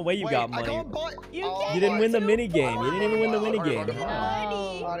 Ellum, no way you Wait, got I money. can't buy. You Oh, can't You didn't win the Two mini game. You didn't even win the mini Alright, game. alright,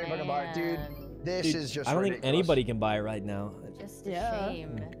 Money. alright, fucking buy it, dude. This Dude, is just. I don't think ridiculous. anybody can buy it right now. Just a Yeah.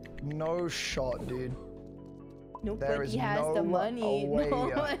 shame. No shot, dude. There is Nobody has the no money. way.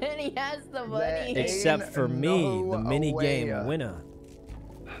 Nobody has the money. Except Ain't for me, no the mini game way. winner.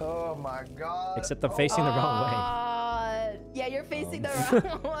 Oh my god. Except I'm facing the wrong way. Yeah, you're facing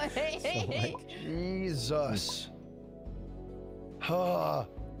the wrong way. Jesus. Ah,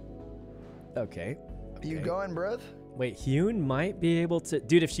 Okay. you okay. going, bruv? Wait, Hyoon might be able to...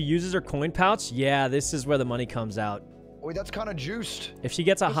 Dude, if she uses her coin pouch, yeah, this is where the money comes out. Wait, that's kind of juiced. If she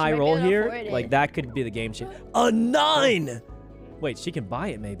gets a She high might be roll able to here, afford it. like, that could be the game changer. A 9! Wait, she can buy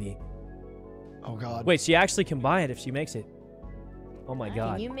it, maybe. Oh god. Wait, she actually can buy it if she makes it. Oh my Can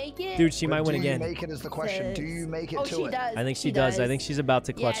god. you make it? Dude, she might win again. Do you make it is the question. Do you make it Oh, to she it? does. I think she does. I think she's about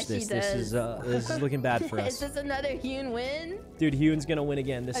to Yeah, clutch she this. This is looking bad for Is us. this another Hyoon win? Dude, Hyun's gonna win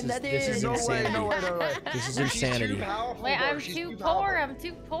again. This Another- is No way, insanity. no way, no way. This is She's too insanity. powerful, Wait, bro. I'm She's too powerful. poor. I'm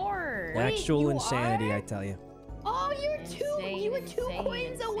too poor. Wait, Actual you insanity, are? I tell you. Oh, you were Insane, two insane,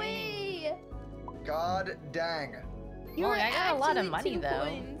 coins insane. away. God dang. You Oh, were I got a lot of actually money, 2 though.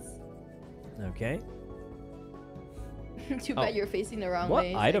 coins. Okay. Too Oh. bad you're facing the wrong What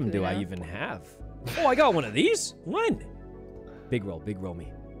way. item do I Sykkuno. even have? Oh, I got one of these. When? Big roll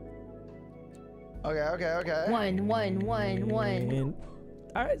me. Okay. One. And-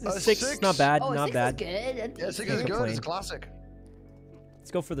 All right, A 6. six. Not bad. Oh, not 6 bad. is good. That's Yeah, 6 decent. is good. complain. It's a classic.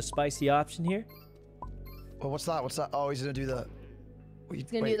 Let's go for the spicy option here. Well, what's that? What's that? Oh, he's gonna do the. He's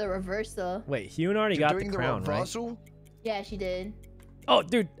gonna do the reversal. Wait, Hyun already You're got the doing crown, right? reversal? Yeah, she did. Oh,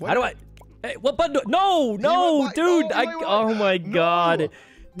 dude, What? how do I? Hey, what button? No, no, went- dude. oh, I. wait, what? Oh my No. god,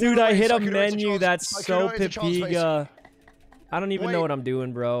 dude, No, I hit a Sykkuno, it's a menu chance- that's Sykkuno, so it's a chance face. papiga. I don't even know Wait. what I'm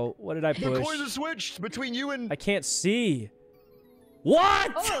doing, bro. What did I The push? coins are switched between you and. I can't see.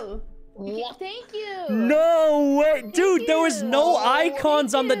 What? Oh, What? thank you. No way, dude. There was you. no Oh,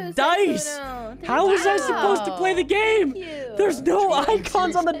 icons on the Thank you, dice. Sykkuno. How was I Thank supposed to play the game? you. There's no Thank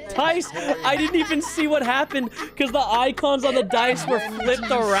icons you. on the dice. I didn't even see what happened because the icons on the dice were flipped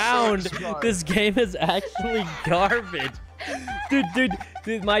around. This game is actually garbage.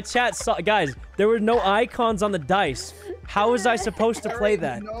 Dude, my chat saw. Guys, there were no icons on the dice. How was I supposed to play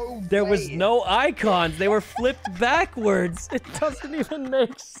that? No There was way. no icons. They were flipped backwards. It doesn't even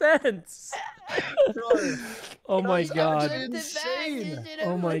make sense. Bro, Oh my That's god. actually insane.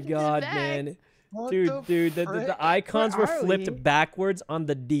 Oh my god, man. what Dude, the frick? the icons were Where are flipped we? backwards on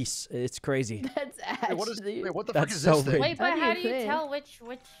the dice. It's crazy. That's Wait, what is? actually. Wait, what the That's fuck is so this thing? weird. Wait, but How do how you do you quit? tell which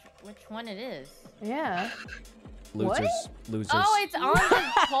one it is? Yeah. Losers. Losers. Oh, it's on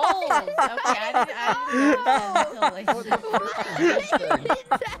the polls. Okay, I didn't know until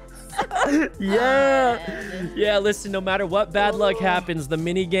like. Yeah. Yeah, listen, no matter what bad luck happens, the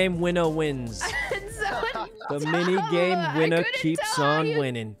minigame winner wins. The minigame winner keeps on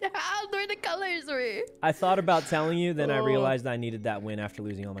winning. Where the colors were. I thought about telling you, then I Oh. realized I needed that win after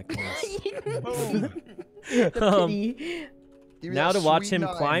losing all my coins. Boom. The pity. Give me Now that to watch sweet him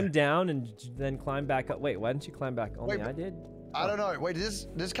 9. climb down and then climb back up. Wait, why didn't you climb back? Only Wait, I did? I don't know. Wait, this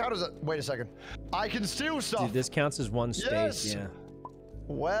count as a. Wait a second. I can steal stuff. Dude, this counts as one stage, Yes. yeah.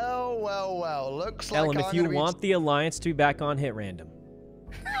 Well. Looks like Ellum, I'm if you gonna be- want the Alliance to be back on, hit random.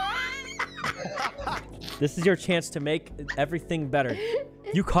 This is your chance to make everything better.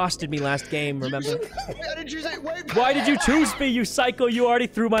 You costed me last game, remember? Wait, I didn't choose it. Wait. Why did you choose me, you psycho? You already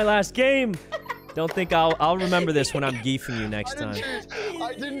threw my last game. Don't think I'll remember this when I'm geefing you next I time. didn't choose.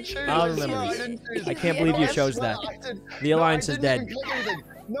 I didn't choose. I'll I remember swear this. I didn't choose. I can't believe you I chose swear that. I didn't- The No, I Alliance is didn't dead. even click anything.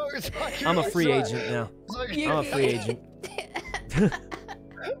 No, it's fucking. I'm a I free swear. agent now. It's like- I'm a free agent.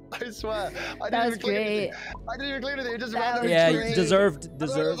 I swear. I That didn't was even click anything. great. I didn't even click anything. It just That randomly was Yeah, chose you great. deserved. I thought it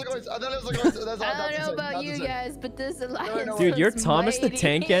was I don't know about you guys, but this alliance. Dude, you're was Thomas the mighty.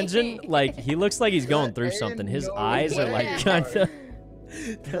 Tank Engine. Like, he looks like he's going through Ain't something. His no eyes are like way. kind of.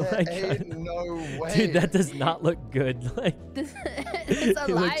 Ain't no way. Dude, that does not look good. Like, This He looks-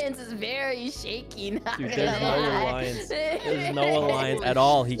 alliance is very shaky. Not dude, gonna there's no lie. alliance. There's no alliance at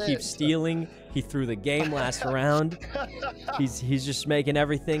all. He keeps stealing. He threw the game last round. He's just making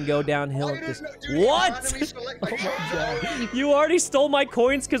everything go downhill I at this. didn't know- dude, it What? randomly select my Oh my choice. God. You already stole my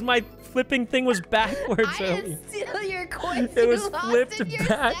coins because my flipping thing was backwards I earlier. didn't steal your coins. It was you lost flipped it yourself.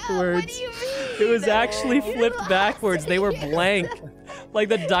 backwards. What do you mean? It was actually You flipped lost backwards. it They were yourself. blank. Like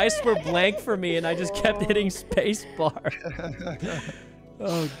the dice were blank for me, and I just kept hitting space bar.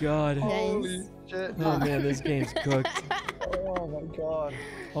 Oh god. Holy shit. Oh man, this game's cooked. Oh my god.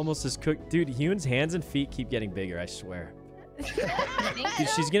 Almost as cooked. Dude, Hyun's hands and feet keep getting bigger, I swear. Dude,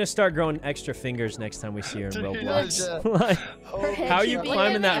 she's gonna start growing extra fingers next time we see her in Dude, Roblox. yeah. Like, Holy head how are should you be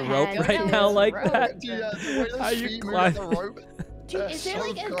climbing in that the rope hand. right Don't now know like rope. that? Dude, yeah, the way those How you feet move at the climb? rope. Dude, That's is there so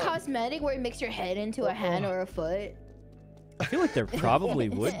like a good. cosmetic where it makes your head into a hand or a foot? I feel like there probably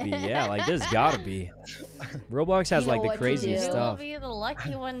would be. Yeah, like there's gotta be. Roblox has You know like the what to craziest do. You will stuff. be the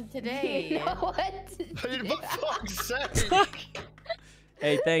lucky one You today. know what? Dude, for fuck's sake.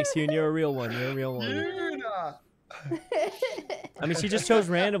 Hey, thanks, Hyun. You're a real one. You're a real one. Dude, I mean, she just chose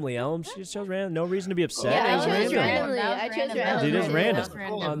randomly, Ellum. She just chose random. No reason to be upset. Yeah, it was I chose random. randomly. That was I chose random. randomly. It is That random. was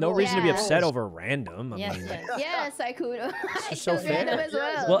random. No reason to be Yeah. upset over random. I Yes, mean, yes. Yeah, Sykkuno. I so chose random fair. as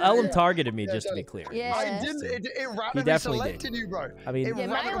well. well, Ellum targeted me, just to be clear. Yeah. I didn't. It randomly definitely selected you, bro. I mean, It Yeah,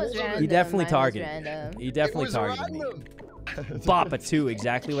 mine was random. he definitely Mine was targeted random. me. He definitely It was targeted me. random. Bop a 2,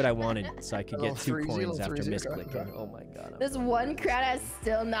 exactly what I wanted, so I could Little get 2 3-0, coins after 3-0, misclicking. okay. Oh my god. This one crown has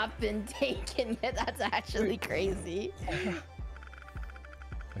still not been taken yet. That's actually crazy.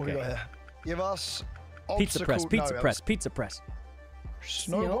 What do we got here? Give us Pizza press, obstacle- pizza no, press, pizza press.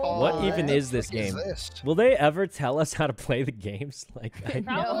 Snowball. What even the is this frick game? this? Will they ever tell us how to play the games? Like, Probably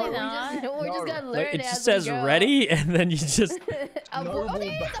no, not. we're just gonna learn like, it as just we says go. ready, and then you just. Okay, avoid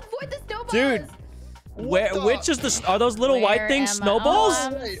the snowballs. Dude, What the- which is the? Are those little white Where things am I? snowballs? Oh,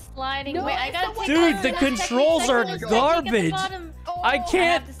 I'm Wait. sliding. No, Wait, I it's gotta the take Dude, that. the Second, controls second, are second, garbage. bottom. I have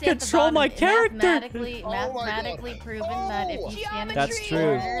can't to stay at the control my bottom. character. Mathematically, Oh my God. mathematically proven that if you stand in That's the true.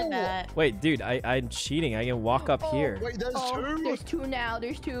 corner, that Wait, dude, I'm cheating. I can walk up here. Wait, there's Oh, two? there's two now.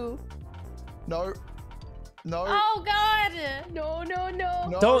 There's two. No. No. Oh God! No, no, no.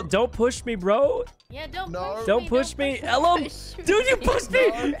 No. Don't push me, bro. Yeah, don't No. push Don't me. push me, push Ellum. me. Dude, you pushed me.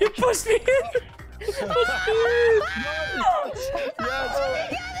 No. You pushed me.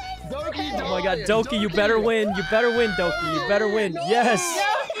 Yes. Doki, Oh my god, Doki, you better win. You better win, Doki. You better win. Yes.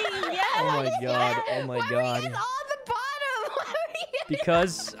 Doki, yes. Oh my god. Oh my Why are we god. on the bottom? Why are we at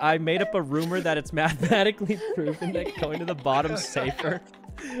Because I made up a rumor that it's mathematically proven that going to the bottom's safer.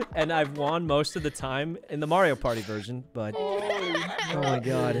 And I've won most of the time in the Mario Party version, but oh my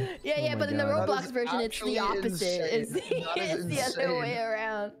god. Yeah, yeah, Oh my but in the God. That Roblox is version, it's the actually opposite. It's insane. That is it's the other way insane.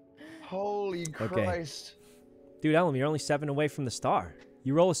 around. Holy Okay. Christ. Dude, Ellum, you're only 7 away from the star.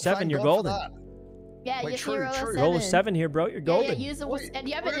 You roll a 7, Thank you're God for golden. that. Yeah, Wait, you true, roll a true. 7. Roll a 7 here, bro. You're Yeah, golden. yeah, use the Wait, and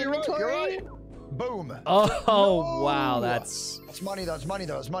you have an you're right, you're inventory. right. Boom. Oh, No. wow, that's... That's money, though. It's money,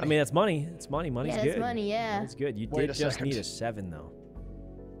 though. It's money. I mean, that's money. It's money. Money's Yeah, good. that's money, yeah. Money's good. You Wait did a just second. need a 7, though.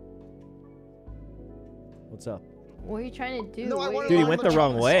 What's up? What are you trying to do? No, I What are wanted Dude, to he you- went on the the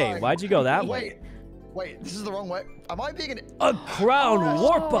wrong top way. side. Why'd you go that way? Wait, this is the wrong way. Am I being an... A crown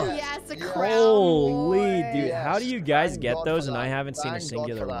warp Oh, up! yes, a crown Holy, war. dude. How do you guys Thank get God those for and I that. haven't seen a Thank God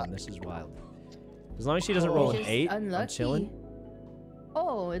singular for that. one? This is wild. As long as she doesn't roll an Just 8, I'm unlucky. chilling.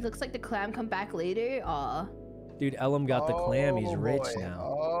 Oh, it looks like the clam come back later. Aw. Dude, Ellum got the clam. He's rich boy. now.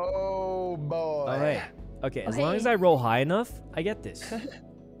 Oh, boy. Alright. Okay, as long Okay. as I roll high enough, I get this. As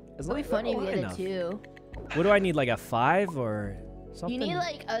It'll long be as I funny if roll we high get a enough. 2. What do I need, like a 5 or something? You need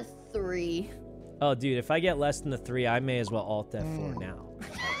like a 3. Oh, dude, if I get less than the 3, I may as well alt F4 now.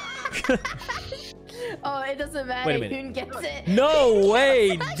 Oh, it doesn't matter. Wait a minute. Yoon gets it. No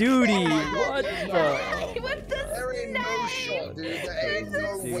way, duty! What the? With the There ain't no shot, dude. There ain't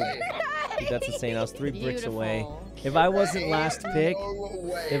no Dude. way. Dude, that's insane. I was 3 bricks away. Beautiful. If I wasn't last pick, No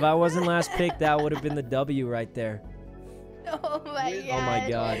way. if I wasn't last pick, that would have been the W right there. Oh my god. Oh my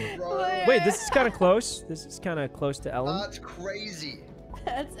god. Bro, Wait, this is kind of close. This is kind of close to Ellum. That's crazy.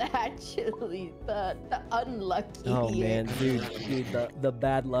 That's actually the unlucky. Oh here. man, dude, the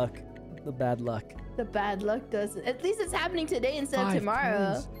bad luck, the bad luck. The bad luck doesn't. At least it's happening today instead of 5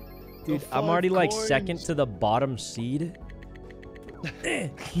 tomorrow. coins. Dude, The I'm 5 already like coins. second to the bottom seed.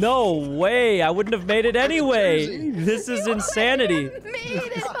 No way, I wouldn't have made it anyway. This is insanity. Made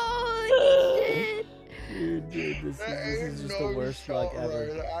it! Holy shit! Dude, this There is ain't just no the worst shot, luck bro. ever.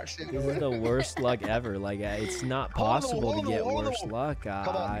 There actually This is the worst luck ever. Like, it's not possible to get worse luck.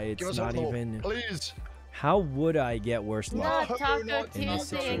 Come on, give It's us not one more, even. Please. How would I get worse luck? Not Taco not in this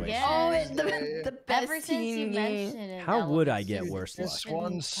Tuesday situation. again. Oh, it's the best Ever since team you game. mentioned it, How Ellum, would I it's get just worse been luck? This one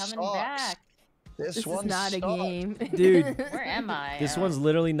coming sucks. back. This This one is not a sucks. game. Dude. Where am I? This Oh. one's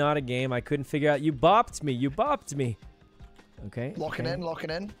literally not a game. I couldn't figure out. You bopped me. You bopped me. Okay. Locking okay. in, locking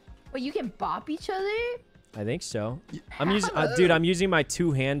in. Wait, you can bop each other? I think so. I'm using, dude. I'm using my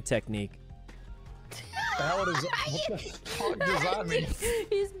 2-hand technique. The hell does that, what the fuck does that mean?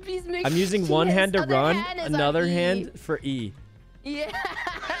 He's making I'm using one his hand to other run, hand is on another E. hand for E. Yeah,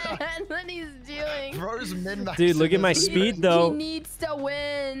 that's what he's doing. Bro's min-maxing Dude, look at my this. speed He though. needs to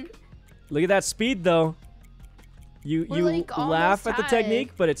win. Look at that speed though. You We're, you like, laugh almost at the tied.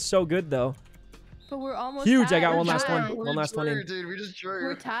 technique, but it's so good though. But we're almost Huge, I tied. got We're one last one. tied. One last one in. Dude, we just drew.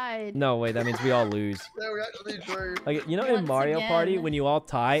 We're tied. No way, that means we all lose. Yeah, we actually drew. Like, you know, in Once Mario Party, again. when you all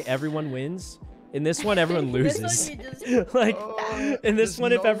tie, everyone wins. In this one, everyone This one loses. you just- Like, Oh, in this there's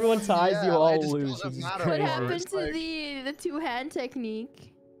one, if no everyone one- ties, yeah, you it all just lose. doesn't Which is matter. What crazy. happened It's to like- the two-hand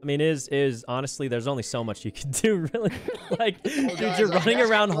technique? I mean, is honestly, there's only so much you can do, really. Like, dude, guys, you're I running guess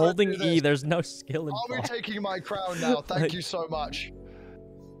around we'll holding do E. this. There's no skill I'll be involved. taking my crown now. Thank Like- you so much.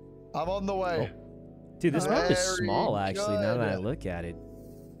 I'm on the way. Dude, this map is Very small, actually, now that I good. look at it.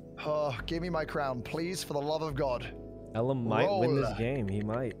 Oh, give me my crown, please, for the love of God. Ellum might win this Roll. game. He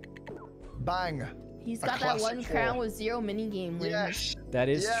might. Bang. He's A got that classic one four. crown with 0 minigame wins. Yes. That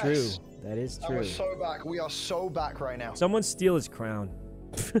is Yes. true. That is And true. we're so back. We are so back right now. Someone steal his crown.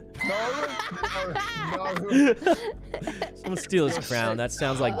 No. Someone steal his You're crown. sick. That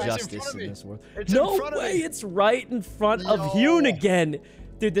sounds like It's in front justice of in me. this world. It's in No front of way! me. It's right in front of Yo. Hyoon again.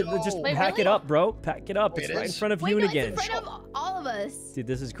 Dude, just Yo. Wait, pack it really? up, bro. Pack it up. Wait, It's it right in is? front of Wait, Hyoon no, again. it's in front of all of us. Dude,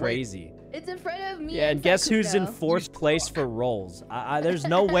 this is crazy. It's in front of me. Yeah, and guess who's in Sykkuno. 4th place for rolls? There's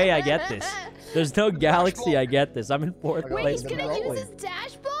no way I get this. There's no galaxy I get this. I'm in 4th Wait, Wait, place he's for gonna use rolling. his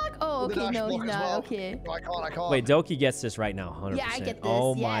dash block? Oh, With the okay, dash no, block he's as not. well. Okay. No, I can't. Wait, Doki gets this right now, 100%. Yeah, I get this,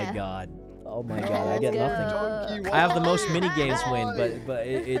 Oh my yeah. god. Oh my No, god, I get let's nothing. go. I have the most Why? mini games win, Why? but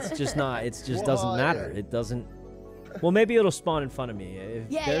it's just not. It just doesn't Why? matter. It doesn't. Well, maybe it'll spawn in front of me. If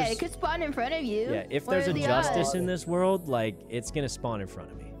Yeah, there's, it could spawn in front of you. yeah, if What there's are a the justice odds? in this world, like it's gonna spawn in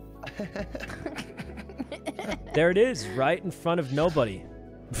front of me. There it is, right in front of nobody.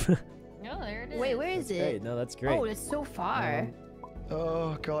 No, there it is. Wait, where is Great. it? No, that's great. Oh, it's so far.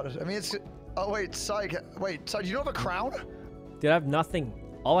 Oh god. I mean, it's. Oh wait, Syke. Wait, Syke, do you not have a crown? Dude, I have nothing.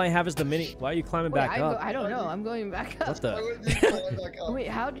 All I have is the mini. Why are you climbing Wait, back up? I don't know. I'm going back up. What the? Why would you climb back up? Wait,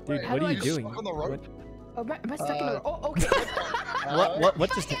 how? Dude, how what do are you I doing? Stuck on the rope? Oh, am I stuck in the? Oh, okay.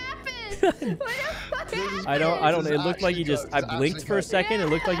 What just? happened? What the fuck happened? I don't. This It is looked like you actually just. good. I It's blinked actually for a good. second. It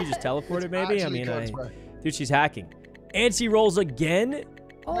looked like you just teleported. Maybe. I Actually mean, good, bro. dude, she's hacking. And she rolls again.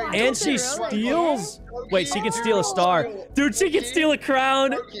 Oh, I And don't she think really. steals. Wait, she can steal a Oh. star. Dude, she can steal a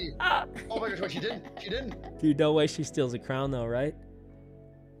crown. Loki. Ah. Oh my gosh, wait, she didn't. She didn't. Dude, no way she steals a crown though, right?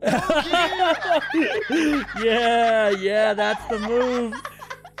 Yeah, that's the move.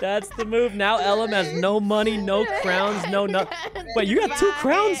 That's the move. Now Ellum has no money, no crowns, no nothing. Wait, you got 2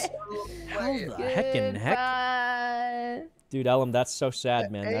 crowns? How the heckin' heck? Goodbye. Dude, Ellum, that's so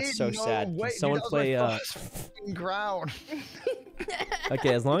sad, man. That's Ain't so no sad. way, Can dude, someone that was play my first fucking crown.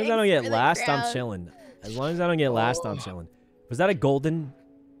 Okay, as long as I don't Thanks get for the last, I'm crown. chilling. As long as I don't get last, I'm chilling. Was that a golden?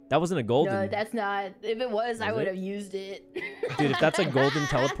 That wasn't a golden. No, that's not. If it was, I Was would it? have used it. Dude, if that's a golden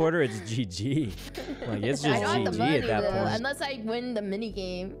teleporter, it's GG. Like, it's I just don't have the GG money at that though, point. unless I win the mini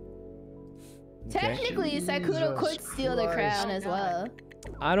game. Okay. Technically, Sykkuno could Jesus steal the crown Christ. as well.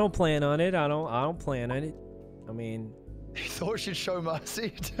 I don't plan on it. I don't plan on it. I mean, He thought she'd show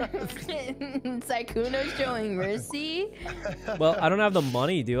mercy. Sykkuno showing mercy. well, I don't have the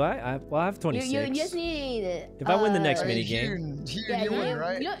money, do I? Well, I have 26. You just need it. If I win the next mini game. Yeah, You win,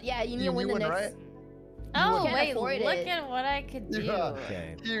 right? Yeah, you need You to win the win, next. right? Oh, can't wait, afford look it. at what I could do. Yeah.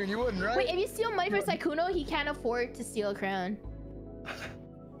 Okay. You wouldn't, right? Wait, if you steal money from Sykkuno, he can't afford to steal a crown.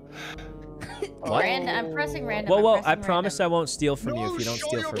 What? I'm pressing random. Whoa, I'm I pressing promise I random. won't steal from you No, if you don't show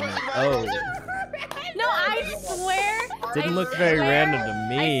steal your from me. pressing Oh, No, I swear. didn't I look very swear- random to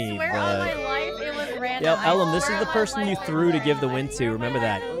me, I swear on my but. life it was random. Yeah, I Ellum, this is swear the on my person you life it threw was to give the random. win I to. swear Remember on my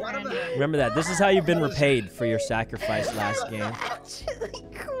that. life it was random. Remember that. This is how you've been repaid for your sacrifice last game. Actually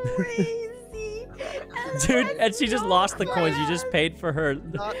crazy. Dude, and she just lost the coins. You just paid for her.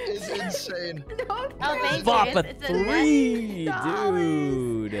 That is insane. Oh, thank you. Bop a It's a 3,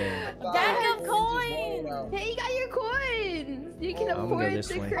 $10. dude. Stack of coins. Hey, you got your coins. You can Oh, I'm gonna go afford this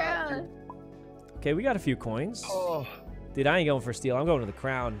the way. crown. Okay, we got a few coins. Oh, Dude, I ain't going for steal. I'm going to the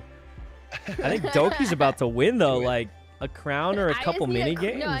crown. I think Doki's about to win, though. Like, a crown or a I just couple need mini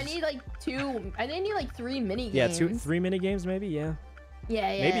games. No, I need like 2. I think I need like 3 mini Yeah, games. 3 mini games, maybe. Yeah,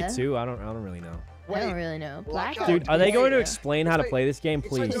 Yeah, yeah. maybe 2. I don't really know. I don't wait. really know. Black Black. Dude, are they going to Yeah. explain how to play this game,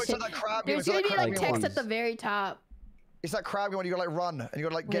 It's like, please? no, it's like that crab game. There's It's like gonna that be crab like game text one. at the very top. It's that crab game when you gotta like run and you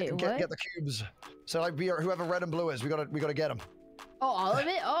gotta like Wait, what? get the cubes. So like whoever red and blue is, we gotta get them. Oh, all of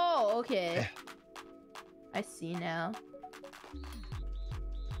it? Oh, okay. I see now.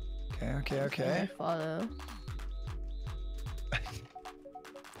 Okay. I follow.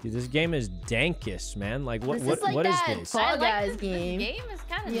 Dude, this game is dankest, man. Like, what This is like what is that this? Fall I like Guys this game. game is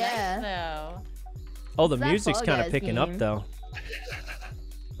kind of Yeah. nice though. Oh, the It's that music's Fall kind of Guys picking up, game. though.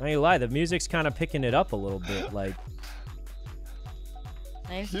 I ain't lie, the music's kind of picking it up a little bit. Like,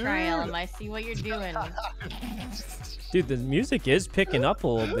 Nice Dude. try, Ellum. I see what you're doing. dude, the music is picking up a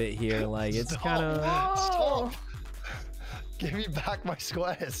little bit here. Like, it's Stop. kind of. Oh. Stop. Give me back my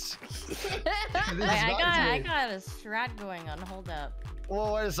squares. Wait, I got a strat going on. Hold up.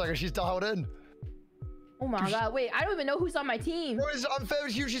 Whoa, wait a second. She's dialed in. Oh my god, wait, I don't even know who's on my team. Bro, it's unfair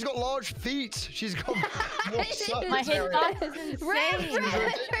with you. She's got large feet. She's got more surface My area. hitbox is Red, insane. her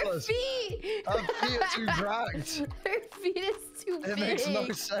Ridiculous. feet! Her feet are too dragged. Her feet is too It big. makes no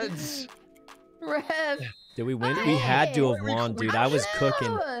sense. Rev, Did we win? We had to have won, dude. I was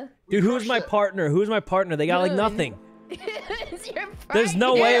cooking. Dude, who's my partner? Who's my partner? They got like nothing. It's your There's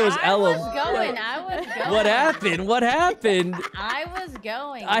no way it was Ellum. I was going. What happened? What happened? I was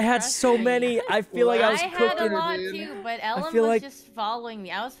going. I had so many. I feel like I was cooking. I had a lot too, but Ellum was just following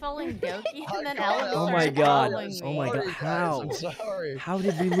me. I was following Doki, and then Ellum Oh my started god. following me. Oh my god. How? I'm sorry. How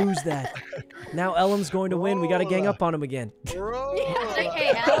did we lose that? Now Ellum's going to win. We gotta gang up on him again. Bro.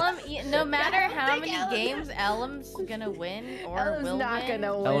 Okay, Ellum, no matter how many games Ellum's gonna win or Ellum's will not win.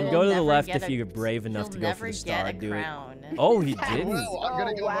 gonna win. Ellum, He'll go to the never left get if a- you're brave enough to he'll go for never the star. get a Do it. crown. Oh, he didn't. Well, I'm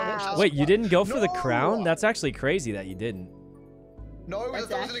gonna go wow. Wait, you didn't go for the No. crown? That's actually crazy that you didn't. No, I That's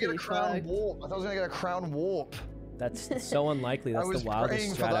thought I was gonna get a actually crown fucked. warp. I thought I was gonna get a crown warp. That's so unlikely. I That's was the wildest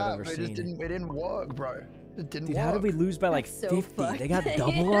praying for strat I've that, ever but it seen. didn't work, bro. It didn't Dude, work. how did we lose by like That's so 50? They got fucked.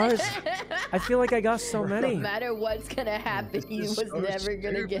 double ours? I feel like I got so No many. matter what's gonna happen, he was never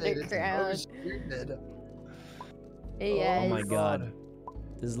gonna get a crown. Stupid. Yes. Oh my god.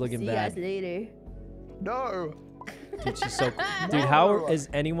 This is looking See you guys bad. later. No. Dude, she's so... Dude, how is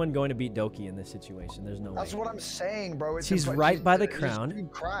anyone going to beat Doki in this situation? There's no way. That's what I'm saying, bro. It's She's just like- right by the it's crown. too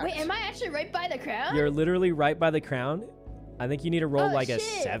cracked. Wait, am I actually right by the crown? You're literally right by the crown. I think you need to roll Oh, like a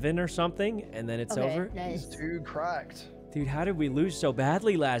shit. 7 or something, and then it's Okay, over. nice. It's too cracked. Dude, how did we lose so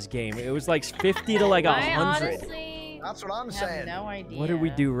badly last game? It was like 50 to like 100. I honestly That's what I'm have saying. no idea. What did we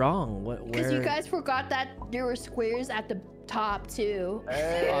do wrong? Because Where... you guys forgot that there were squares at the top too.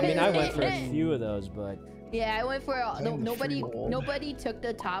 Hey. I mean, I went for a few of those, but... Yeah, I went for Damn, nobody. free roll. Nobody took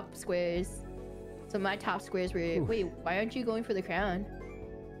the top squares. So my top squares were. Oof. Wait, why aren't you going for the crown?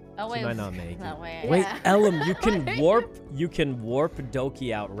 Oh wait, She might not make that it. way. Wait, Yeah. Ellum, you can warp. You can warp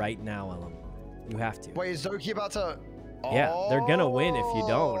Doki out right now, Ellum. You have to. Wait, is Doki about to? Yeah, they're gonna win if you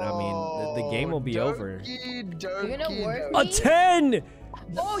don't. I mean, the game will be over. Doki, You're gonna Doki, warp Doki. A 10!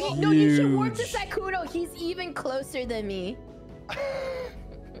 Oh, no, you should warp to Huge. Sykkuno. He's even closer than me.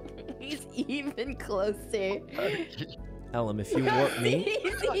 He's even closer. Ellum, if you warp me,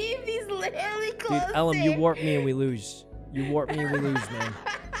 He's literally dude, closer. Ellum, you warp me and we lose. You warp me and we lose, man.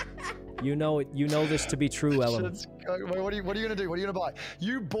 You know it. You know this to be true, Ellum. Wait, what are you gonna do? What are you gonna buy?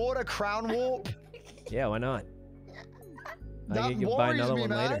 You bought a crown warp? Yeah, why not? I That can buy worries another me, one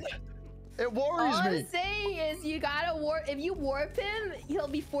man. later. It All worries I'm me. saying is you gotta warp. If you warp him, he'll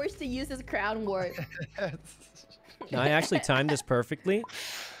be forced to use his crown warp. Now, I actually timed this perfectly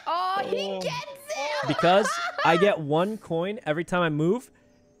Oh, he gets it! because I get 1 coin every time I move,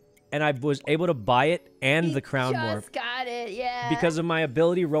 and I was able to buy it and He the crown just warp got it, yeah. because of my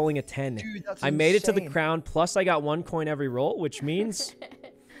ability rolling a 10. Dude, that's I made it to the insane. crown, plus I got 1 coin every roll, which means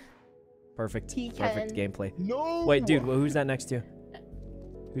perfect, He perfect can. gameplay. No. Wait, dude, who's that next to?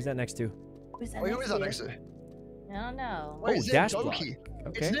 Who's that next to? Who's that Wait, who is that next next to? to? I don't know. Wait, Oh, it's near dash block. Doki.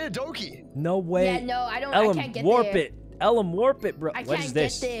 Okay. It's near Doki. No way. Yeah, no, I don't. Ellum, I can't get warp there. it. Ellum, warp it, bro. I What can't is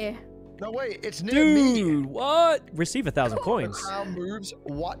this? get there. No, wait, it's near me. Dude, what? Receive 1,000 The coins. crown moves.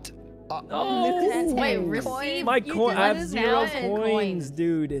 What? Oh, Wait, Ten receive. my You coin. I have lose 0 one. coins,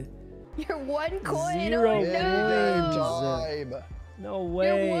 dude. You're 1 coin. Zero Oh, coins. no. Time. No You're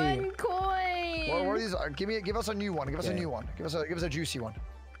way. 1 coin. What are these? Give us a new one. Give us a Okay. new one. Give us a juicy one.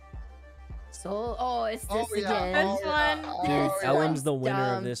 So, oh, it's Oh, this yeah. again. This one. Dude, Oh, yeah. Ellum's the winner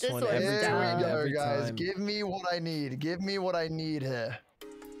dumb. of this This one one's every Here dumb. we time. go, Every guys. time. Give me what I need. Give me what I need here.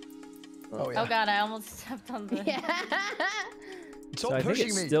 Oh yeah. Oh god, I almost stepped on the. Yeah. Stop So I think pushing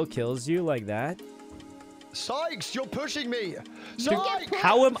it me. still kills you like that. Sykes, you're pushing me. Sykes.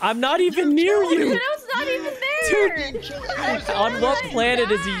 How am I'm not even near I you? was not even there. Dude, On what planet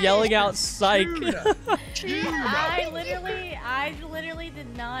is he yelling out psych? I literally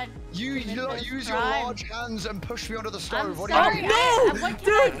did not. You even don't use your try. large hands and push me onto the stove. I'm What sorry. are you Oh, no! what can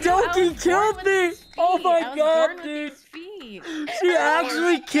Dude, I do? I Doki was killed born with me! these Oh feet. my I was God, born with dude. these feet. She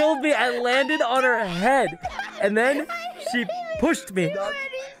actually killed me. I landed on her head, and then she pushed me.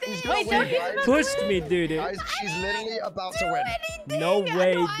 He's Wait, gonna win, Doki's guys. about Pushed me, dude. Guys, she's literally about to win. No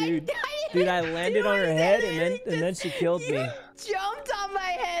way, dude. Dude, I landed on her head, and then she killed me. Jumped on my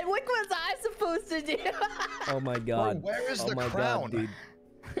head. What was I supposed to do? Oh my God. where is Oh the my crown? God, dude.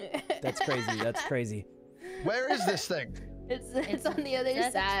 That's crazy. That's crazy. Where is this thing? It's on the other Says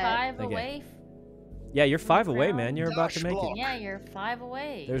it's side. 5 Okay. away. Yeah, you're 5 away, man. You're about to Dash make block. it. Yeah, you're 5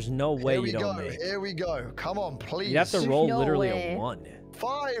 away. There's no way Here we you don't go. make it. Here we go. Come on, please. You have to roll no literally way. a 1.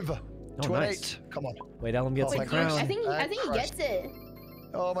 5 Oh, to an nice. 8. Come on. Wait, Ellum gets Oh the my crown. gosh. I think Thank he Christ. gets it.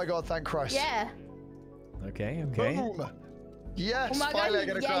 Oh my God, thank Christ. Yeah. Okay, okay. Boom. Yes, Oh my finally I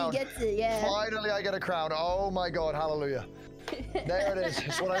God. get a Yeah, crown. he gets it. Yeah. Finally I get a crown. Oh my God, hallelujah. There it is.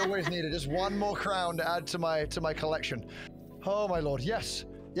 It's what I always needed. Just one more crown to add to my collection. Oh my Lord, yes.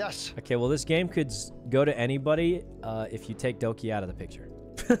 Yes. Okay, well, this game could go to anybody if you take Doki out of the picture.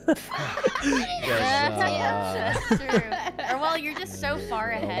 That's true. Or well, you're just so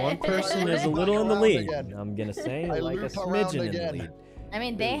far ahead. One person is a little in the lead. I'm gonna say, I like a loop around smidgen in the again. lead. I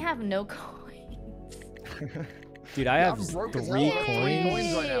mean, they have no coins. Dude, I have I'm broke as 3 hell.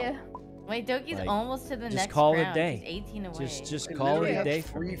 coins. Right now. Wait, Doki's Like, almost to the just next call it a round. day. He's 18 away. Just I call it literally a have day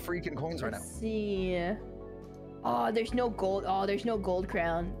for 3 me. freaking coins right now. Let's see. Oh, there's no gold. Oh, there's no gold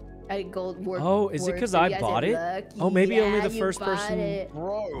crown. Gold warp. Oh, is it warp, 'cause so I you guys bought are it? lucky. Oh, maybe only Yeah, the you first bought person- it.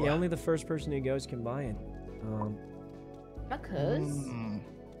 Bro. Yeah, only the first person who goes can buy it. Not 'cause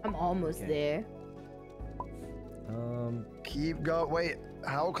I'm almost there. Keep going. Wait,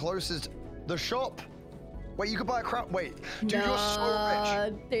 how close is the shop? Wait, you could buy a crown. Wait, dude, you're so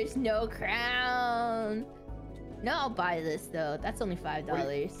rich. There's no crown. No, I'll buy this though. That's only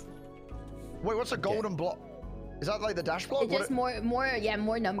 $5. Wait, what's a golden block? Is that like the dash block? It's just more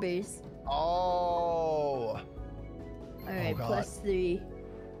numbers. Oh. All right, God. +3.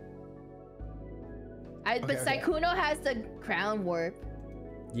 But Okay. Sykkuno has the crown warp.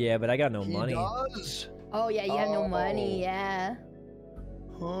 Yeah, but I got no He money. does? Oh yeah, you have no Oh. money. Yeah.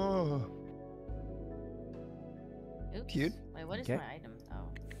 Oh. Oops. Cute. Wait, what is Okay. my item? Oh.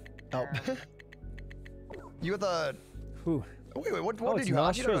 Oh. You got the... Whew. Wait, what Oh, did it's you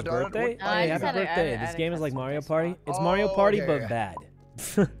have? You Nastro's don't know, birthday? No, I Hey, just happy had a- birthday. I had This a game is like custom Mario dice Party. box. It's Mario Oh, Party, okay, but okay. bad.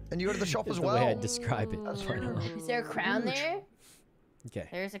 And you go to the shop That's as the way I well? describe it. That's fine. Is there a crown there? Okay.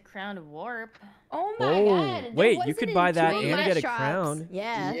 There's a crown of warp. Oh my Oh, god. there wait, you wasn't could in buy that two of and my get a shops. crown.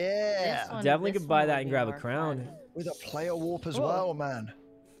 Yeah. Yeah. This one- Definitely this could buy one that would and be grab a more crown. fun. With a player warp as Whoa. well, man.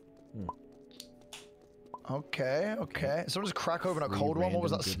 Okay. Someone just crack open a cold one. What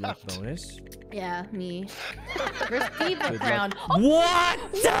was that Good luck sound? bonus. Yeah, me. Receive a Good crown. What?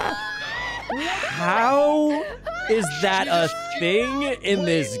 How is that a thing in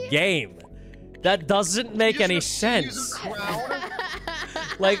this game? That doesn't make You any just refuse a sense. crown?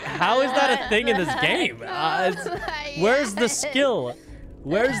 Like, how is that a thing in this game? Where's the skill?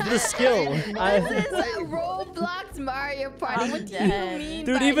 Where's the skill? This is Roblox Mario Party. What do you dead. mean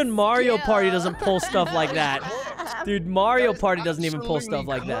Dude, by even Mario Party skill? doesn't pull stuff like that. Dude, Mario That is Party doesn't even pull stuff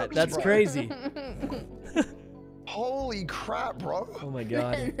absolutely like that. close, That's bro. crazy. Holy crap, bro. Oh my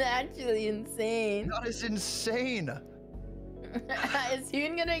god. That's actually insane. That is insane. Is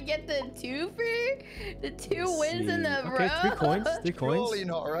Hyoon gonna get the twofer? The 2 wins in a row? Okay, 3 coins. 3 Surely coins.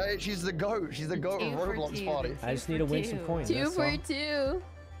 not, right? She's the goat. She's the goat of 2 for Roblox 2. Party. I just need to win some coins. 2 That's for all. 2.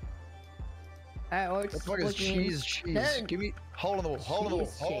 Alright, we're That's like a looking- cheese. No. Give me hole in the wall. Hole in the wall.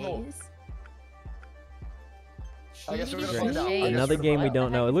 Hole in the wall. Cheese. I guess we're gonna Cheese. find out. I guess Another we're game we gonna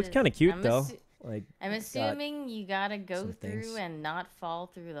don't know. It looks kind of cute I'm though. assu- Like, I'm assuming you gotta go some through things. and not fall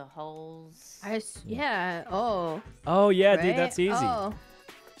through the holes. Yeah. Oh. oh yeah, right? dude, that's easy. Oh.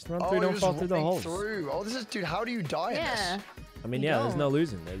 Just run Oh, through, you're don't just fall through the running holes. through. Oh, this is, dude. How do you die in Yeah. this? I mean, You yeah, there's no don't.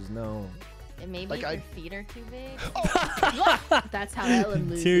 losing. There's no. And maybe Like, if I- your feet are too big. That's how Ellum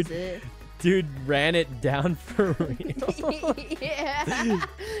loses Dude. it. Dude ran it down for real. Yeah.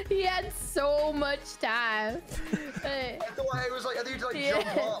 He had so much time. I thought it was like I think you had to Yeah.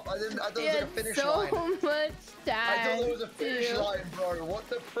 jump up. I thought He it was like a had finish so line. much time. I thought there was a finish too. line, bro. What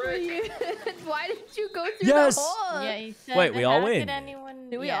the frick? Why did you go through Yes! the hole? Yeah, you said, Wait, we all how win. Could anyone...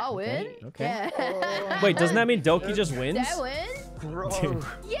 Did we yeah. all win? Okay. Yeah. Wait, doesn't that mean Doki just wins? Did I win? Bro. Dude.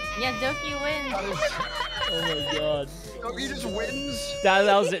 Yeah. Yeah, Doki wins. That is, Oh my god. Doki just wins. That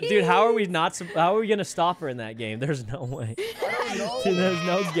was it. Dude, how are we not? How are we gonna stop her in that game? There's no way. I don't know. Dude, there's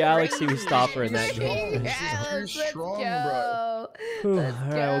no galaxy we stop her in that game. Yeah, too let's strong, go. Whew. All Let's right,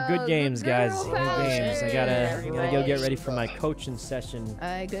 well, go. good games, Good guys. girl Good games. I gotta power. go get ready for my coaching session. All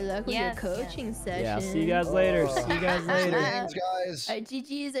right, good luck with Yes, your coaching session. Yeah, I'll see you guys later. See you guys later. Thanks, guys. All right,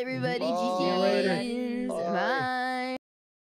 GG's, everybody. Bye. GG's. See you later. Bye.